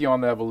 I'm with you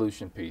on the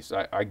evolution piece.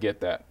 I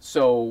get that.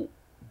 So,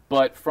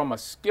 but from a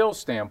skill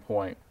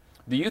standpoint,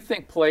 do you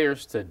think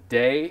players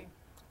today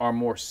are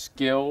more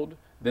skilled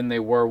than they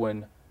were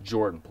when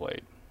Jordan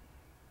played?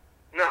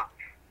 No.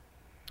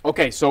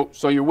 Okay, so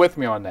you're with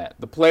me on that.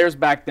 The players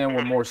back then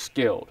were more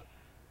skilled.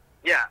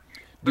 Yeah,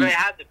 but they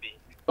had to be.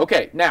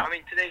 Okay, now.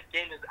 Today's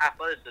game is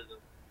athleticism.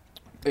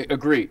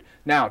 Agreed.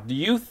 Now, do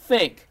you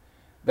think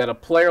that a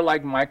player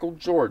like Michael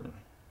Jordan,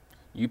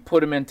 you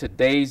put him in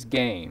today's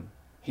game,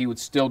 he would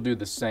still do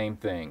the same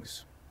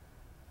things?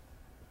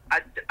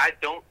 I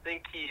don't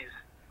think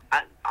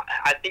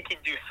I think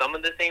he'd do some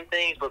of the same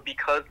things, but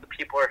because the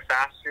people are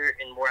faster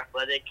and more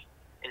athletic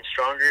and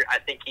stronger, I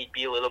think he'd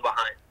be a little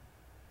behind.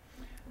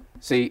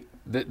 See,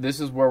 this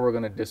is where we're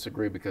going to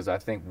disagree, because I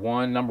think,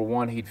 number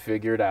one, he'd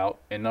figure it out,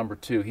 and number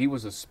two, he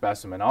was a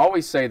specimen. I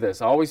always say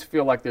this. I always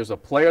feel like there's a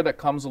player that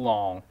comes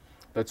along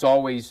that's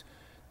always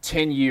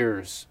 10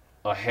 years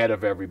ahead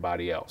of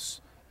everybody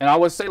else. And I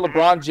would say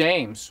LeBron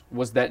James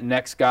was that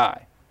next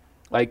guy.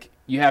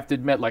 You have to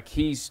admit,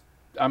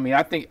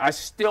 I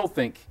still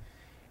think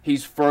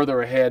he's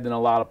further ahead than a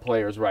lot of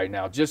players right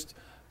now. Just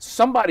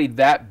somebody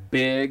that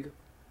big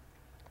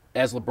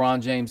as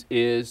LeBron James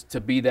is,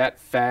 to be that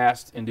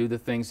fast and do the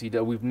things he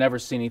does, we've never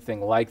seen anything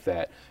like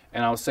that.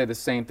 And I would say the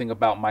same thing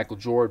about Michael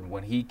Jordan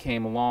when he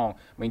came along.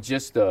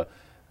 Just the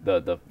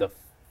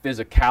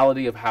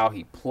physicality of how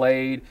he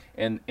played.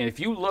 And if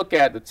you look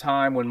at the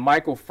time when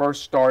Michael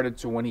first started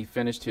to when he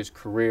finished his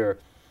career,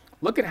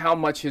 look at how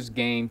much his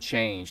game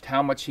changed,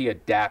 how much he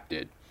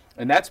adapted.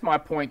 And that's my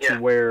point to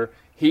where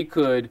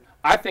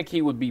I think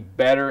he would be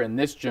better in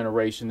this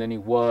generation than he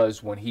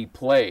was when he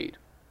played.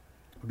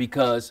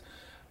 Because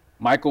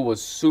Michael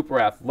was super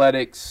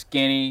athletic,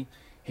 skinny.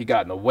 He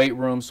got in the weight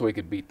room so he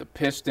could beat the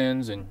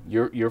Pistons, and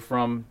you're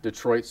from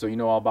Detroit, so you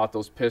know all about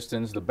those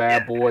Pistons, the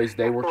bad boys.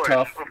 They were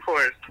tough, of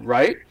course.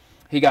 right?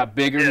 He got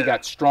bigger, Yeah. he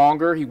got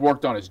stronger. He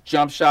worked on his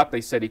jump shot.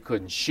 They said he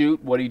couldn't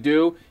shoot. What'd he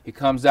do? He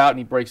comes out and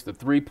he breaks the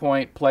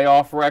three-point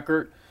playoff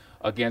record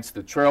against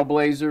the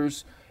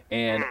Trailblazers,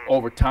 and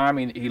over time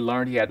he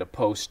learned he had to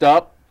post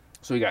up,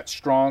 so he got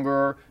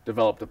stronger,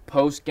 developed a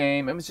post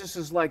game. It was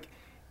just like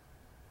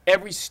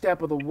every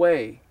step of the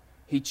way,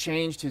 he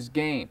changed his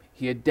game.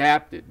 He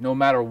adapted no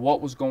matter what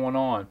was going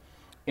on.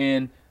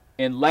 And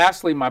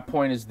lastly, my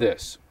point is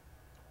this.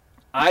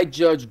 I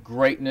judge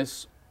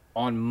greatness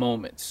on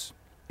moments,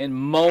 and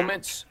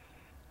moments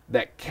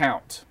that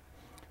count.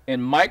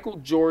 And Michael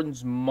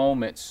Jordan's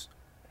moments,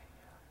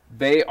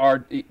 they're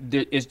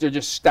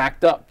just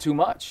stacked up too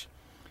much.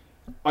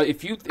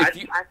 If you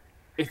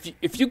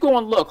go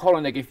and look, hold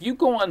on, Nick. If you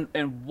go on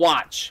and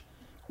watch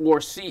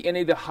or see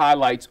any of the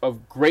highlights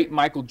of great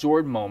Michael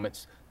Jordan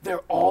moments,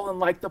 they're all in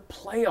like the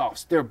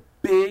playoffs. They're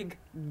big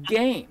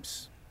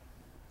games.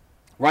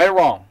 Right or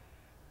wrong?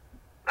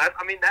 I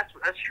mean, that's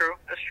true.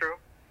 That's true.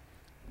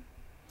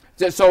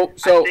 So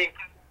I think,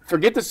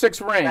 forget the 6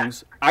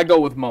 rings. I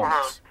go with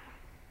moments.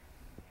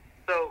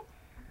 So,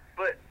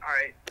 but all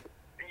right,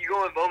 you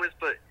go with moments,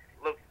 but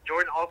look,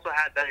 Jordan also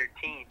had better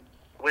teams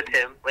with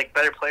him, like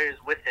better players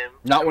with him.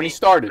 Not when he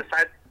started.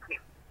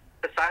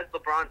 Besides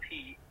LeBron's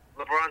Heat,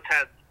 LeBron's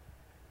had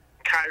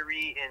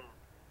Kyrie and,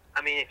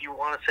 I mean, if you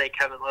want to say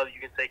Kevin Love, you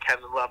can say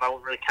Kevin Love. I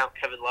wouldn't really count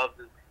Kevin Love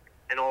as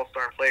an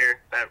all-star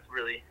player that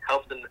really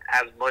helped him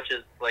as much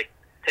as, like,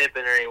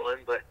 Pippen or anyone.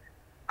 But,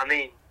 I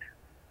mean,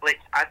 like,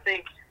 I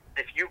think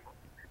if you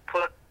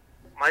put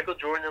Michael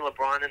Jordan and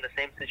LeBron in the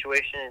same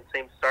situation and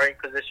same starting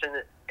position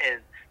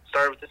and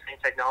started with the same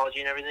technology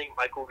and everything,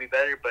 Michael would be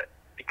better. But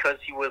because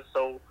he was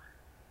so,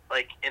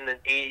 like, in the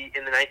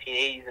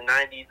 1980s and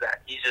 90s,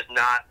 that he's just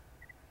not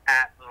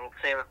at the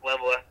same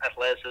level of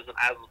athleticism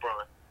as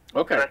LeBron.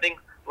 Okay. And I think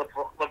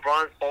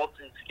LeBron faults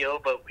in skill,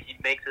 but he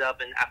makes it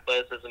up in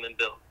athleticism and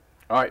build.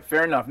 All right,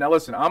 fair enough. Now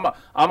listen, I'm a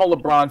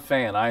LeBron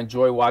fan. I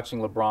enjoy watching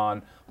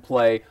LeBron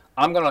play.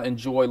 I'm going to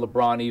enjoy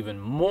LeBron even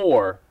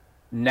more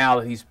now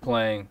that he's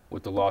playing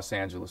with the Los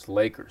Angeles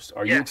Lakers.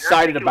 Are you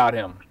excited about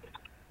him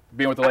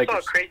being with the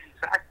Lakers?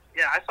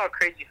 I saw a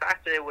crazy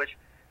fact today, which,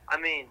 I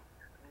mean,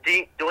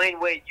 Dwayne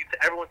Wade,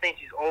 everyone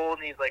thinks he's old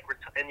and he's like,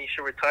 and he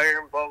should retire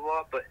and blah,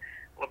 blah, but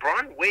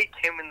LeBron Wade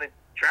came in the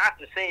draft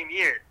the same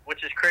year,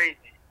 which is crazy.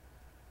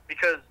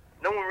 Because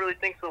no one really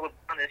thinks of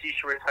LeBron as he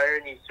should retire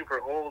and he's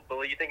super old. But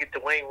when you think of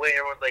Dwayne Wade,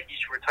 everyone's like, he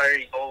should retire,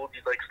 he's old,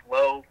 he's like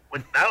slow.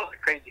 That was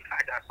a crazy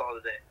fact I saw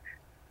today.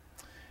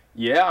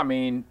 Yeah, I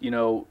mean, you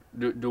know,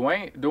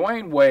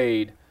 Dwayne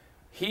Wade,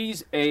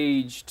 he's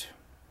aged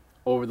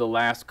over the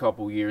last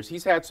couple years.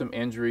 He's had some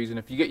injuries,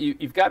 and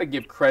you've got to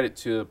give credit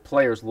to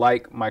players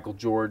like Michael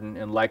Jordan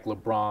and like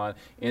LeBron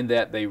in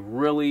that they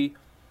really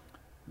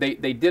they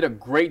did a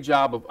great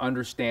job of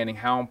understanding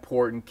how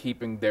important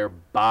keeping their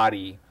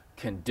body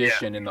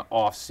condition in the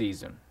off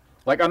season.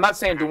 Like, I'm not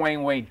saying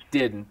Dwayne Wade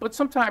didn't, but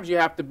sometimes you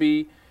have to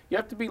be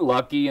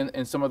lucky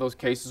in some of those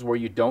cases where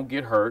you don't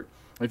get hurt.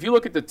 If you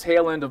look at the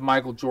tail end of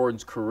Michael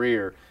Jordan's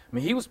career, I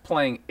mean, he was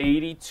playing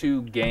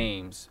 82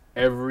 games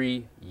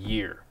every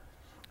year.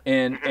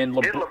 And Did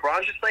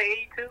LeBron just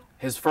play 82?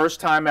 His first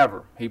time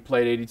ever, he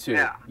played 82.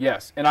 Yeah.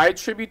 Yes, and I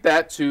attribute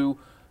that to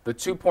the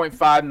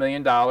 $2.5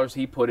 million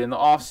he put in the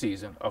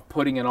offseason of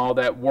putting in all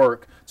that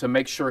work to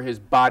make sure his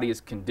body is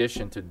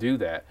conditioned to do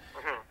that.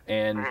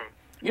 And,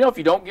 you know, if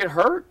you don't get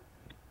hurt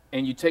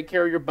and you take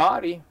care of your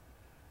body,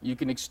 you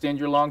can extend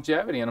your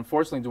longevity. And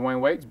unfortunately, Dwayne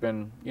Wade's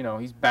been, you know,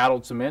 he's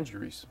battled some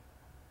injuries.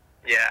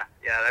 Yeah,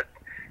 that's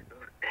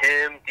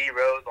him, D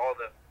Rose, all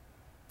the.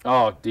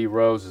 Oh, D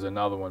Rose is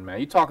another one,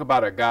 man. You talk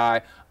about a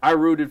guy. I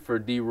rooted for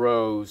D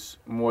Rose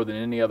more than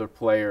any other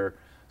player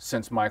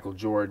since Michael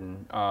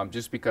Jordan,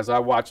 just because I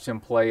watched him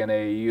play in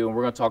AAU, and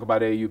we're going to talk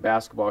about AAU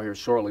basketball here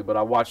shortly. But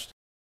I watched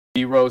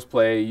D Rose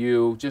play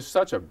AAU. Just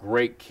such a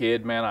great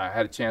kid, man. I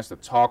had a chance to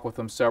talk with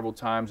him several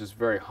times. Just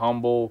very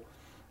humble.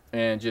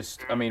 And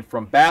just, I mean,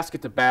 from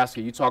basket to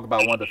basket, you talk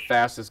about one of the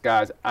fastest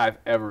guys I've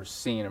ever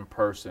seen in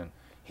person.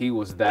 He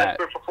was that.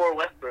 Westbrook before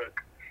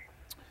Westbrook.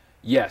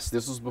 Yes,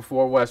 this was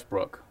before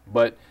Westbrook.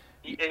 But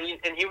he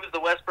was the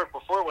Westbrook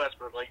before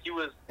Westbrook. Like,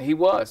 he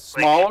was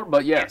smaller, like,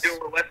 but yes. He's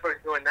doing what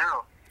Westbrook's doing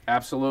now.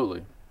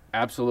 Absolutely.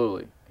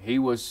 He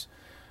was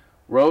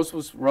Rose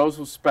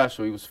was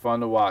special. He was fun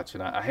to watch.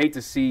 And I hate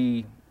to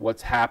see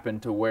what's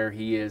happened to where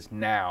he is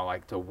now.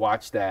 Like, to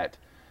watch that,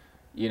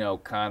 you know,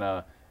 kind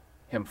of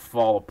him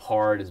fall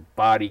apart, his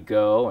body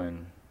go,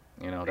 and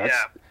you know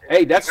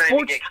that's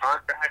sports. Get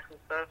contracts and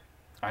stuff.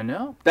 I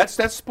know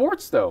that's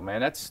sports though,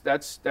 man. That's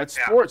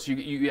sports.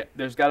 You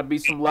there's got to be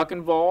some luck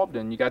involved,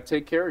 and you got to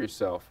take care of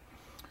yourself.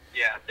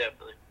 Yeah,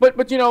 definitely.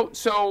 But you know,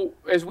 so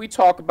as we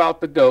talk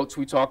about the GOATs,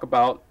 we talk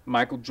about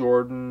Michael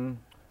Jordan,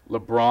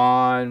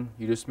 LeBron.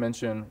 You just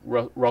mentioned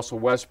Russell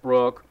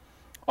Westbrook.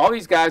 All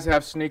these guys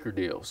have sneaker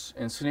deals,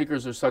 and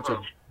sneakers are such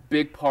a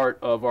big part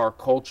of our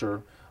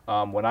culture.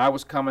 when I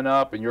was coming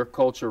up and your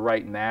culture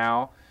right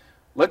now.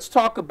 Let's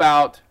talk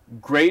about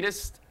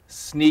greatest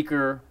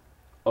sneaker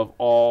of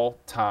all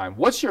time.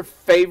 What's your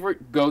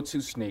favorite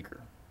go-to sneaker?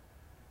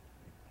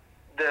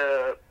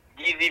 The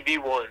Yeezy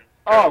V1.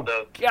 Oh,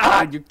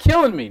 God, you're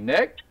killing me,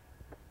 Nick.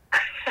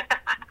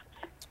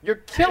 You're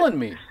killing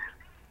me.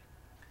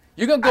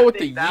 You're going to go with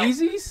the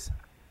Yeezys?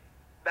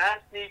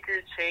 That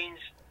sneaker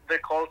changed the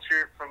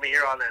culture from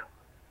here on out.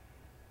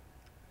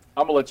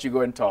 I'm going to let you go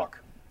ahead and talk.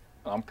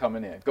 I'm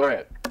coming in. Go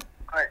ahead.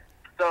 All right.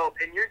 So,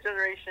 in your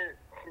generation,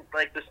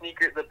 like, the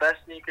best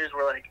sneakers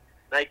were, like,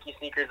 Nike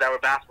sneakers that were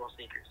basketball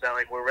sneakers that,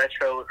 like, were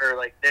retro or,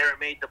 like, they were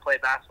made to play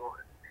basketball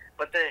in.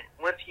 But then,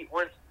 once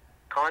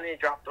Kanye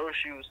dropped those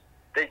shoes,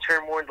 they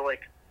turned more into,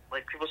 like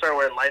people started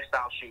wearing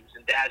lifestyle shoes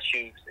and dad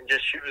shoes and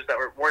just shoes that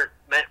weren't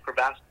meant for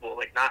basketball,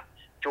 like, not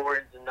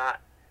Jordans and not,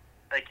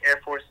 like,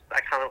 Air Force. I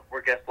kind of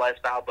were guess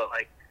lifestyle, but,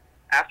 like,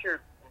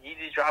 after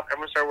Yeezy dropped,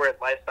 everyone started wearing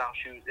lifestyle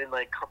shoes, and,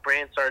 like,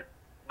 brands started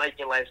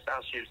making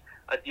lifestyle shoes.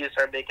 Adidas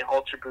started making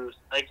Ultra Boost.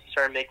 Nike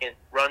started making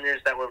runners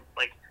that were,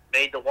 like,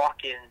 made to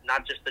walk in,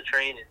 not just to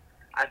train in.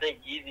 I think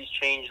Yeezy's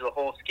changed the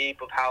whole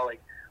scape of how,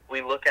 like,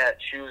 we look at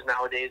shoes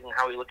nowadays and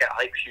how we look at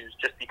hype shoes,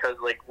 just because,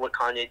 like, what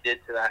Kanye did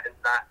to that, and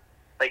not,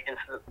 like,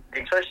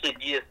 especially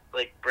Adidas,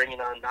 like,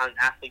 bringing on not an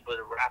athlete but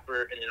a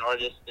rapper and an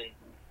artist and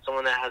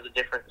someone that has a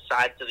different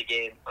side to the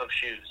game of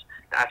shoes.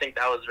 I think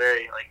that was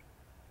very, like,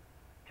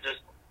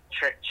 just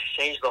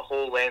changed the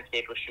whole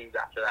landscape of shoes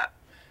after that.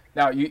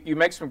 Now, you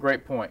make some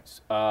great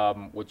points,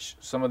 which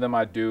some of them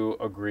I do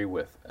agree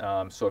with.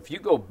 So if you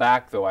go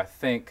back, though, I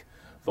think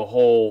the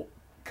whole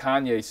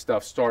Kanye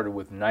stuff started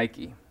with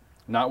Nike,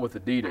 not with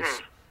Adidas.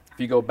 Mm-hmm. If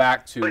you go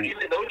back to... But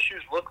even those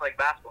shoes look like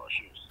basketball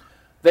shoes.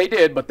 They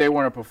did, but they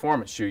weren't a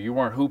performance shoe. You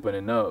weren't hooping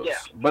in those. Yeah.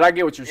 But I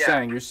get what you're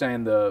saying. You're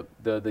saying the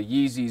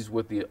Yeezys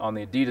on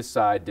the Adidas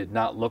side did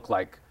not look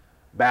like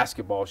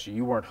basketball shoe.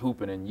 You weren't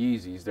hooping in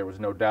Yeezys. There was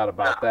no doubt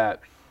about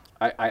that.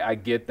 I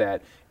get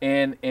that.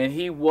 And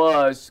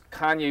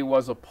Kanye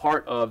was a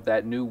part of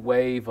that new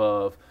wave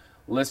of,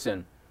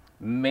 listen,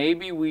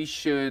 maybe we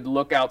should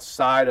look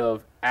outside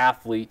of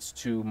athletes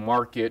to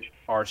market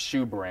our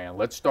shoe brand.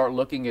 Let's start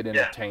looking at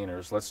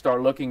entertainers. Yeah. Let's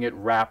start looking at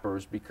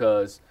rappers,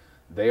 because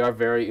they are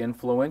very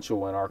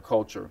influential in our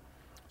culture.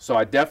 So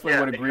I definitely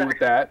would agree with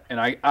that. And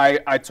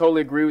I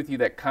totally agree with you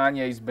that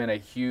Kanye's been a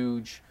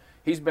huge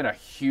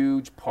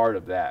part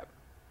of that.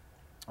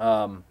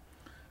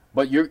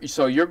 But you're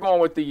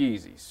going with the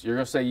Yeezys. You're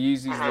gonna say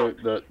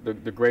Yeezys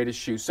the greatest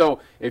shoe. So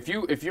if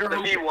you're the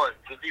V1,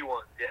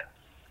 yeah.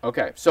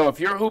 Okay, so if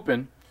you're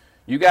hooping,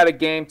 you got a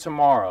game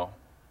tomorrow.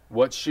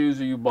 What shoes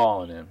are you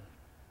balling in?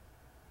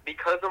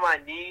 Because of my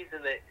knees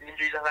and the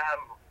injuries I've had,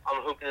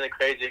 I'm hooping in the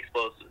Crazy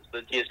Explosives,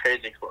 the Adidas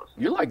Crazy Explosives.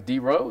 You're like D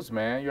Rose,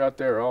 man. You're out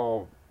there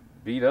all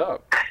beat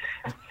up.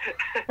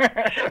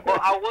 Well,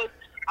 I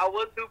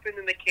was hooping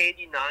in the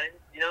KD 9s,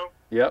 you know.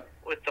 Yep.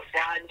 With the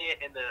fly knit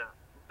and the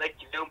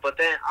Nike Zoom, but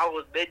then I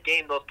was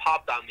mid-game, those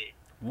popped on me.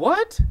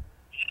 What?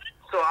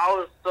 So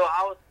I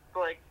was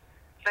like,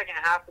 second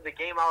half of the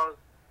game, I was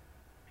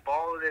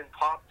balling and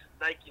popped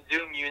Nike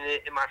Zoom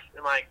unit in my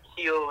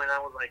heel, and I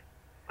was like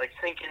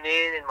sinking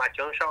in, and my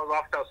jump shot was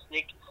off. So I was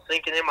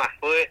sinking in my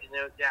foot,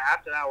 and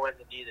after that I went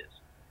to Adidas.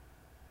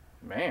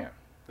 Man,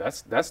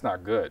 that's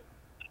not good.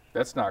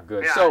 That's not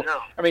good. Yeah, so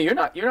I mean, you're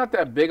not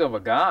that big of a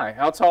guy.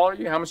 How tall are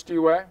you? How much do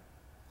you weigh?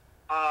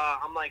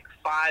 I'm like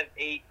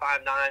 5'8",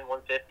 5'9",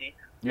 150.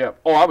 Yeah.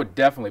 Oh, I would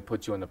definitely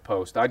put you in the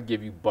post. I'd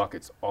give you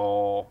buckets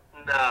all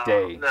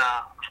day.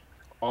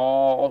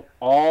 All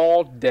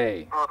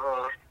day.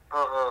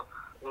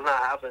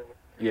 Not happening.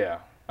 Yeah.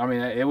 I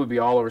mean, it would be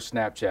all over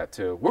Snapchat,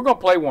 too. We're going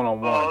to play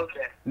one-on-one. Oh,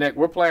 okay. Nick,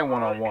 we're playing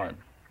one-on-one. Okay.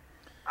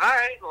 All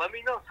right. Let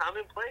me know. Time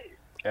and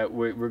place.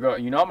 We're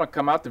going. I'm going to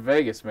come out to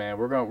Vegas, man.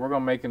 We're going to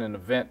make it an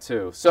event,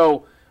 too.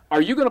 So,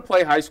 are you going to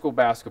play high school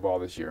basketball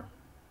this year?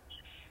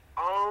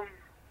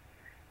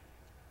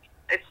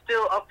 It's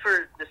still up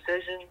for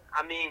decision.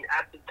 I mean,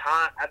 at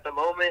the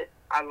moment,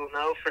 I don't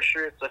know for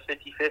sure. It's a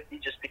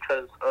 50-50 just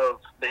because of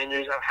the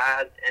injuries I've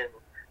had, and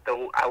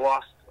I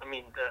lost. I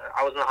mean,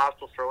 I was in the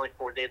hospital for only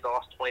 4 days. I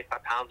lost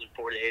 25 pounds in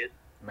 4 days.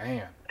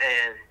 Man,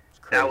 and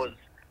that was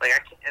like,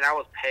 and I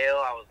was pale.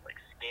 I was like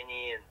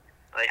skinny, and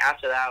like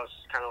after that, I was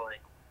just kind of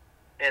like.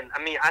 And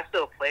I mean, I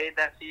still played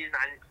that season.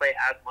 I didn't play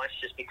as much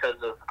just because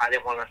I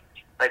didn't want to.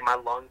 Like, my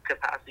lung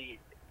capacity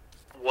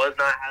was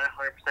not at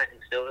 100%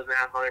 and still isn't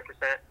at 100%.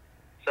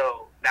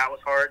 So that was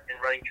hard. And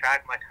running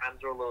track, my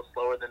times were a little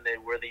slower than they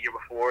were the year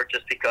before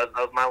just because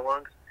of my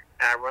lungs.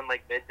 And I run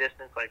like mid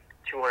distance, like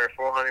 200,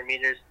 400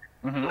 meters.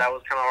 Mm-hmm. So that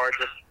was kind of hard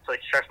just to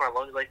like stretch my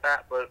lungs like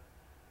that. But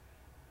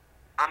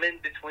I'm in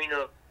between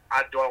of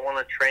do I want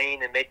to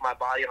train and make my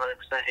body 100%,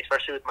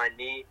 especially with my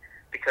knee,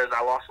 because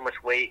I lost so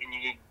much weight and you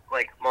need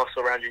like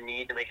muscle around your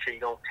knee to make sure you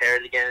don't tear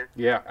it again.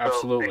 Yeah,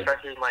 absolutely. So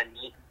especially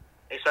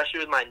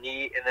with my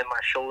knee and then my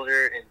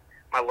shoulder and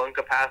my lung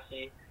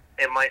capacity.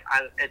 And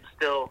it's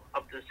still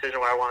up to the decision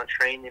where I want to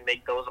train and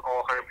make those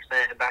all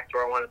 100% and back to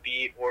where I want to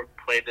be, or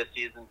play this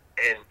season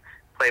and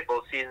play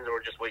both seasons, or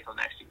just wait till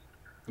next season.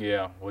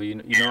 Yeah, well,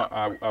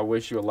 I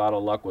wish you a lot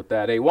of luck with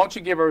that. Hey, why don't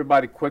you give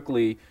everybody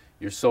quickly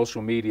your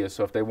social media,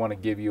 so if they want to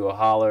give you a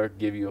holler,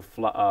 give you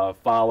a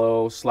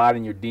follow, slide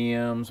in your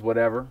DMs,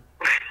 whatever.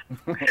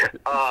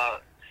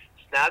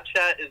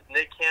 Snapchat is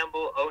Nick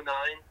Campbell 09,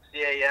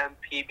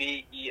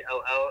 CAMPBELL,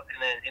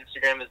 and then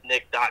Instagram is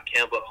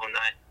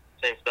Nick.Campbell09.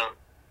 Same spelling.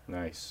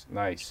 Nice,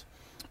 nice.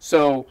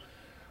 So,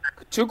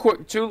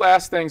 two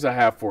last things I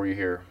have for you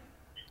here.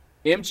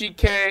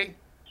 MGK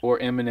or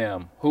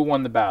Eminem? Who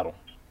won the battle?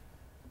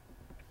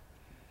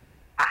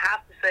 I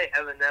have to say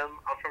Eminem.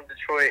 I'm from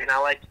Detroit, and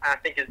I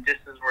think his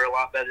disses were a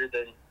lot better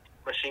than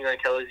Machine Gun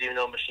Kelly's, even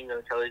though Machine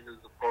Gun Kelly's is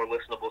a more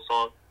listenable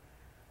song.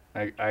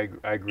 I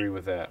agree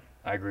with that.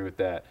 I agree with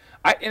that.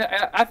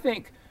 I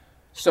think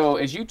so.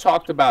 As you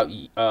talked about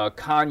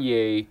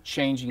Kanye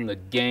changing the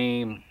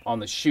game on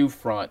the shoe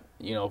front,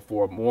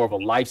 for more of a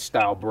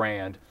lifestyle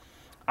brand,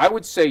 I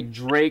would say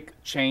Drake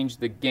changed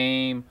the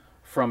game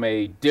from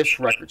a diss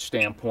record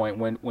standpoint.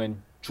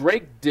 When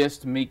Drake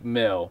dissed Meek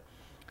Mill,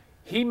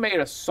 he made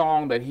a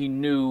song that he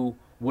knew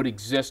would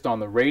exist on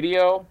the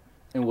radio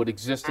and would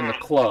exist in the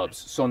clubs.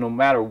 So no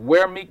matter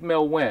where Meek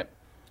Mill went,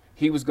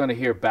 he was going to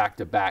hear back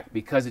to back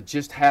because it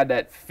just had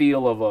that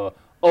feel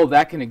of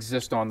that can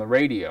exist on the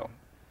radio.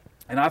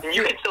 And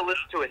you can still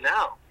listen to it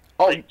now.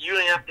 Oh, you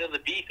don't have to know the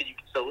beef, and you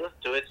can still listen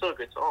to it. It's still a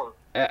good song.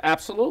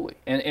 Absolutely.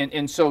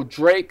 And so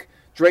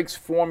Drake's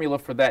formula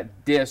for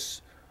that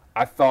diss,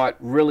 I thought,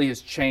 really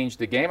has changed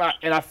the game.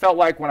 And I felt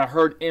like when I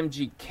heard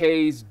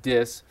MGK's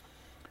diss,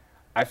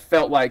 I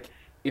felt like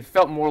it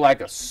felt more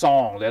like a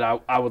song that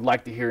I would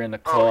like to hear in the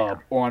club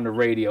or on the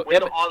radio.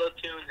 With the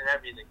auto-tune and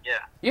everything, yeah.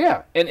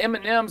 Yeah, and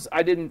Eminem's,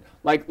 I didn't,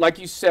 like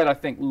you said, I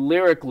think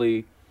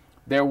lyrically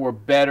there were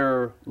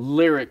better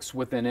lyrics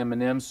within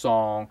Eminem's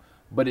song,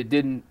 but it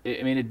didn't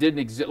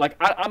exist. Like,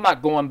 I'm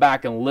not going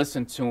back and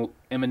listen to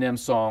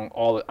Eminem's song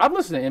I've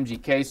listened to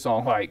MGK's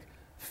song like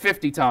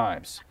 50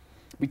 times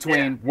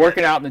between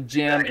working out in the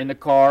gym, in the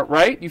car,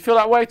 right? You feel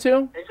that way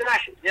too?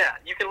 Exactly, yeah.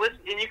 You can listen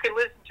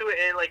to it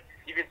and, like,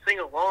 you can sing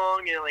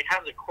along and, like,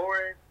 have the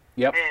chorus.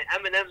 Yep.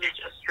 And Eminem's is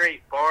just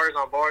straight bars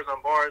on bars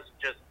on bars,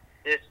 just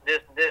this.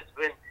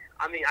 And,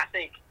 I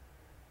think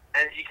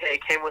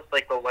MGK came with,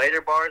 like, the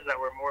lighter bars that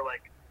were more,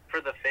 like,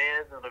 for the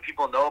fans and the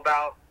people know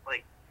about,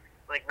 like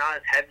not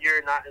as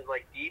heavier, not as,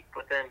 like, deep.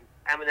 But then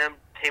Eminem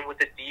came with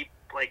the deep,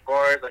 like,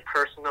 bars, like,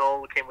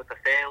 personal, came with the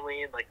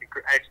family and, like, the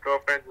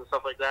ex-girlfriends and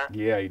stuff like that.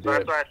 Yeah, he did. So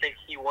that's why I think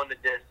he won the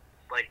diss,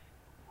 like,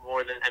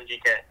 more than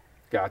MGK.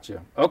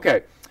 Gotcha.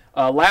 Okay.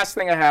 Last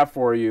thing I have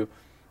for you.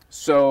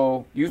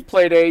 So you've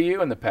played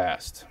AU in the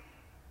past.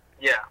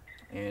 Yeah.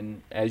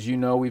 And as you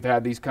know, we've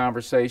had these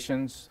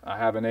conversations. I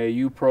have an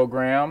AU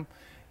program.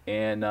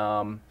 And,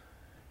 down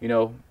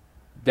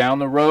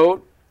the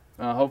road,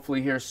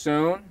 hopefully here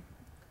soon,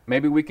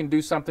 maybe we can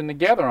do something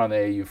together on the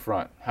AU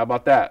front. How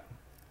about that?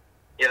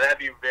 Yeah, that'd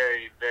be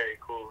very, very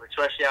cool.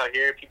 Especially out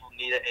here, people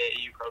need an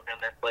AAU program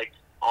that's, like,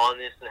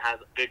 honest and has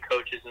good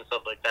coaches and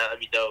stuff like that. That'd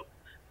be dope.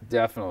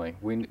 Definitely.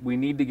 We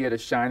need to get a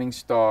shining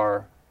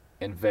star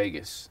in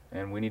Vegas,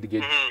 and we need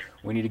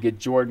to get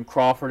Jordan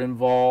Crawford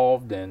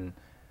involved, and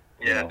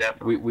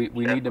definitely.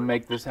 We need to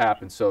make this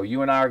happen. So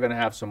you and I are going to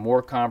have some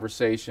more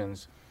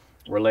conversations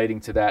relating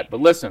to that. But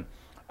listen,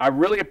 I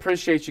really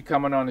appreciate you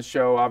coming on the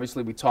show.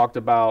 Obviously, we talked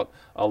about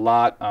a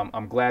lot.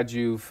 I'm glad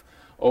you've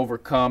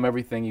overcome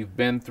everything you've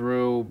been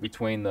through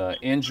between the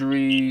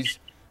injuries,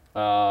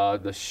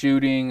 the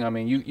shooting. I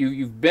mean,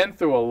 you've been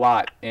through a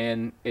lot,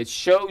 and it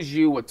shows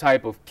you what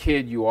type of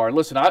kid you are.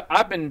 Listen,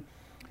 I've been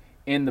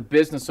in the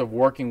business of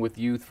working with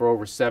youth for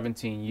over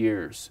 17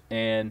 years,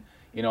 and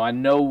I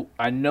know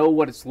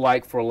what it's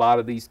like for a lot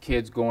of these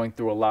kids going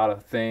through a lot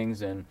of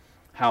things and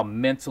how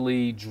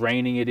mentally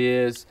draining it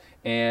is.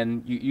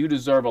 And you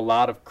deserve a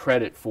lot of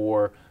credit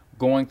for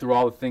going through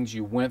all the things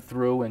you went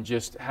through and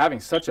just having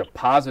such a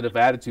positive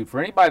attitude. For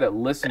anybody that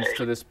listens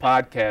to this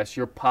podcast,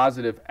 your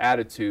positive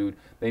attitude,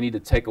 they need to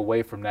take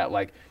away from that.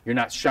 Like, you're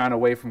not shying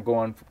away from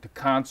going to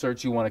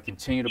concerts. You want to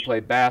continue to play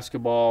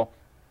basketball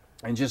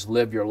and just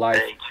live your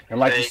life. And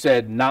like you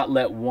said, not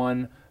let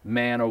one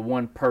man or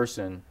one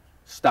person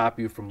stop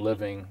you from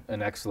living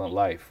an excellent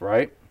life,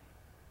 right?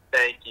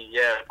 Thank you.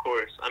 Yeah, of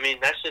course. I mean,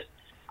 that's just,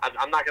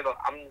 I'm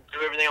do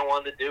everything I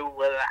wanted to do,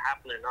 whether that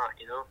happened or not,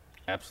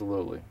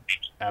 Absolutely.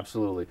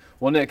 Absolutely.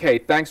 Well, Nick, hey,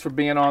 thanks for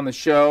being on the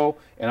show,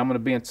 and I'm going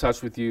to be in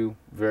touch with you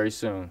very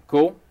soon.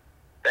 Cool?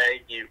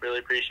 Thank you. Really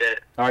appreciate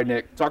it. All right,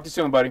 Nick. Talk to you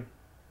soon, buddy.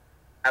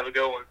 Have a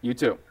good one. You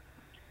too.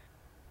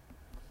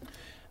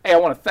 Hey, I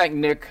want to thank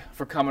Nick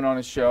for coming on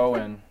the show,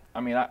 and,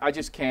 I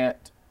just can't,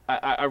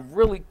 I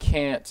really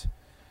can't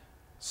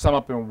sum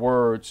up in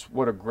words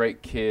what a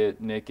great kid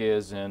Nick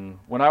is. And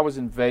when I was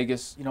in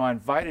Vegas, I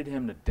invited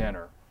him to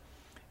dinner.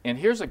 And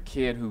here's a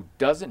kid who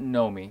doesn't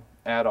know me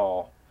at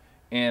all,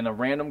 and a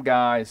random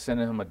guy is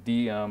sending him a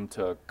DM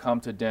to come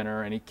to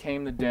dinner, and he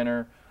came to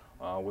dinner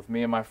with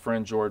me and my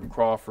friend Jordan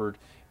Crawford,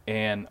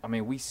 and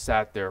we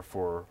sat there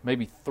for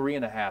maybe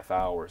 3.5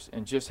 hours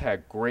and just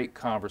had great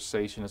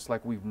conversation. It's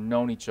like we've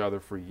known each other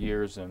for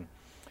years, and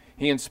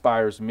he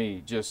inspires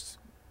me, just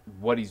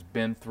what he's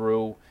been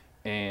through,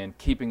 and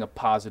keeping a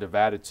positive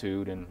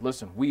attitude. And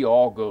listen, we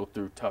all go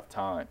through tough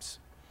times,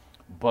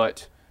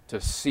 but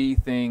to see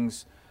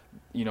things,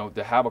 you know,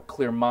 to have a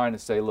clear mind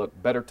and say,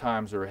 look, better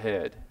times are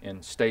ahead,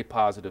 and stay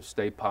positive,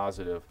 stay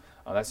positive.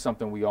 That's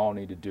something we all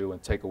need to do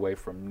and take away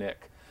from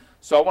Nick.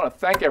 So I want to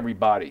thank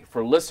everybody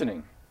for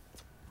listening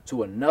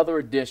to another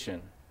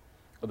edition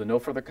of the No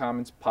Further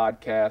Comments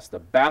podcast, the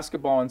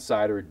Basketball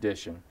Insider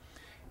edition.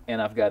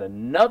 And I've got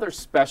another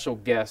special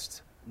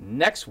guest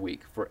next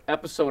week for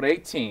episode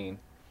 18.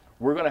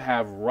 We're going to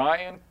have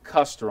Ryan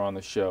Custer on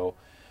the show.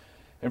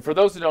 And for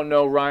those that don't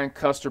know, Ryan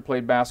Custer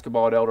played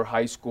basketball at Elder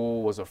High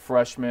School, was a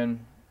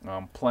freshman,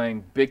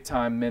 playing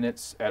big-time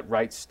minutes at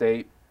Wright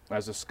State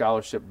as a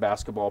scholarship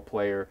basketball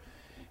player.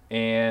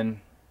 And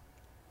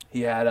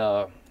he had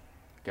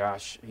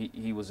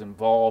he was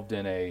involved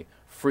in a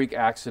freak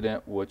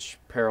accident which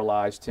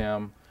paralyzed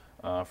him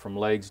from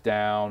legs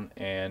down,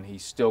 and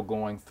he's still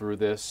going through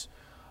this.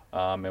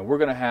 And we're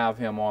going to have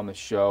him on the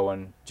show.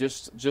 And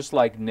just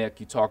like Nick,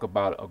 you talk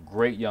about a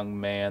great young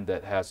man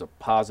that has a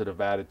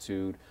positive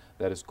attitude,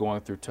 that is going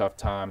through tough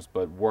times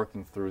but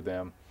working through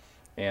them.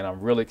 And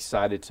I'm really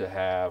excited to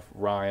have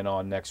Ryan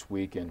on next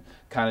week and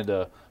kind of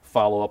to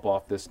follow up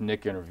off this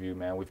Nick interview,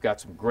 man. We've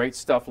got some great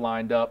stuff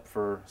lined up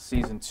for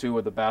season 2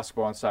 of the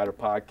Basketball Insider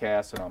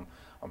podcast, and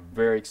I'm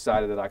very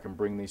excited that I can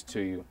bring these to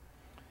you.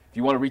 If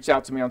you want to reach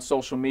out to me on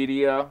social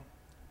media,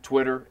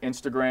 Twitter,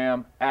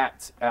 Instagram,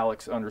 at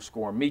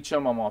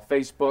Alex_Meacham. I'm on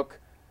Facebook,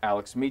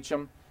 Alex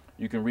Meacham.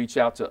 You can reach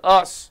out to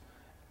us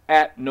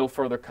at No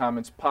Further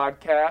Comments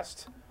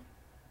Podcast,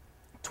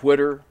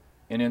 Twitter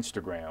and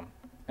Instagram,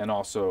 and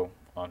also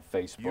on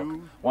Facebook. I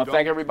want to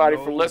thank everybody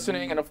for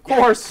listening, and of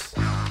course,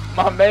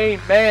 my main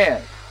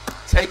man,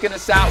 taking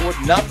us out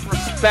with enough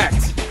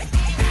respect,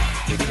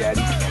 Big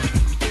Daddy.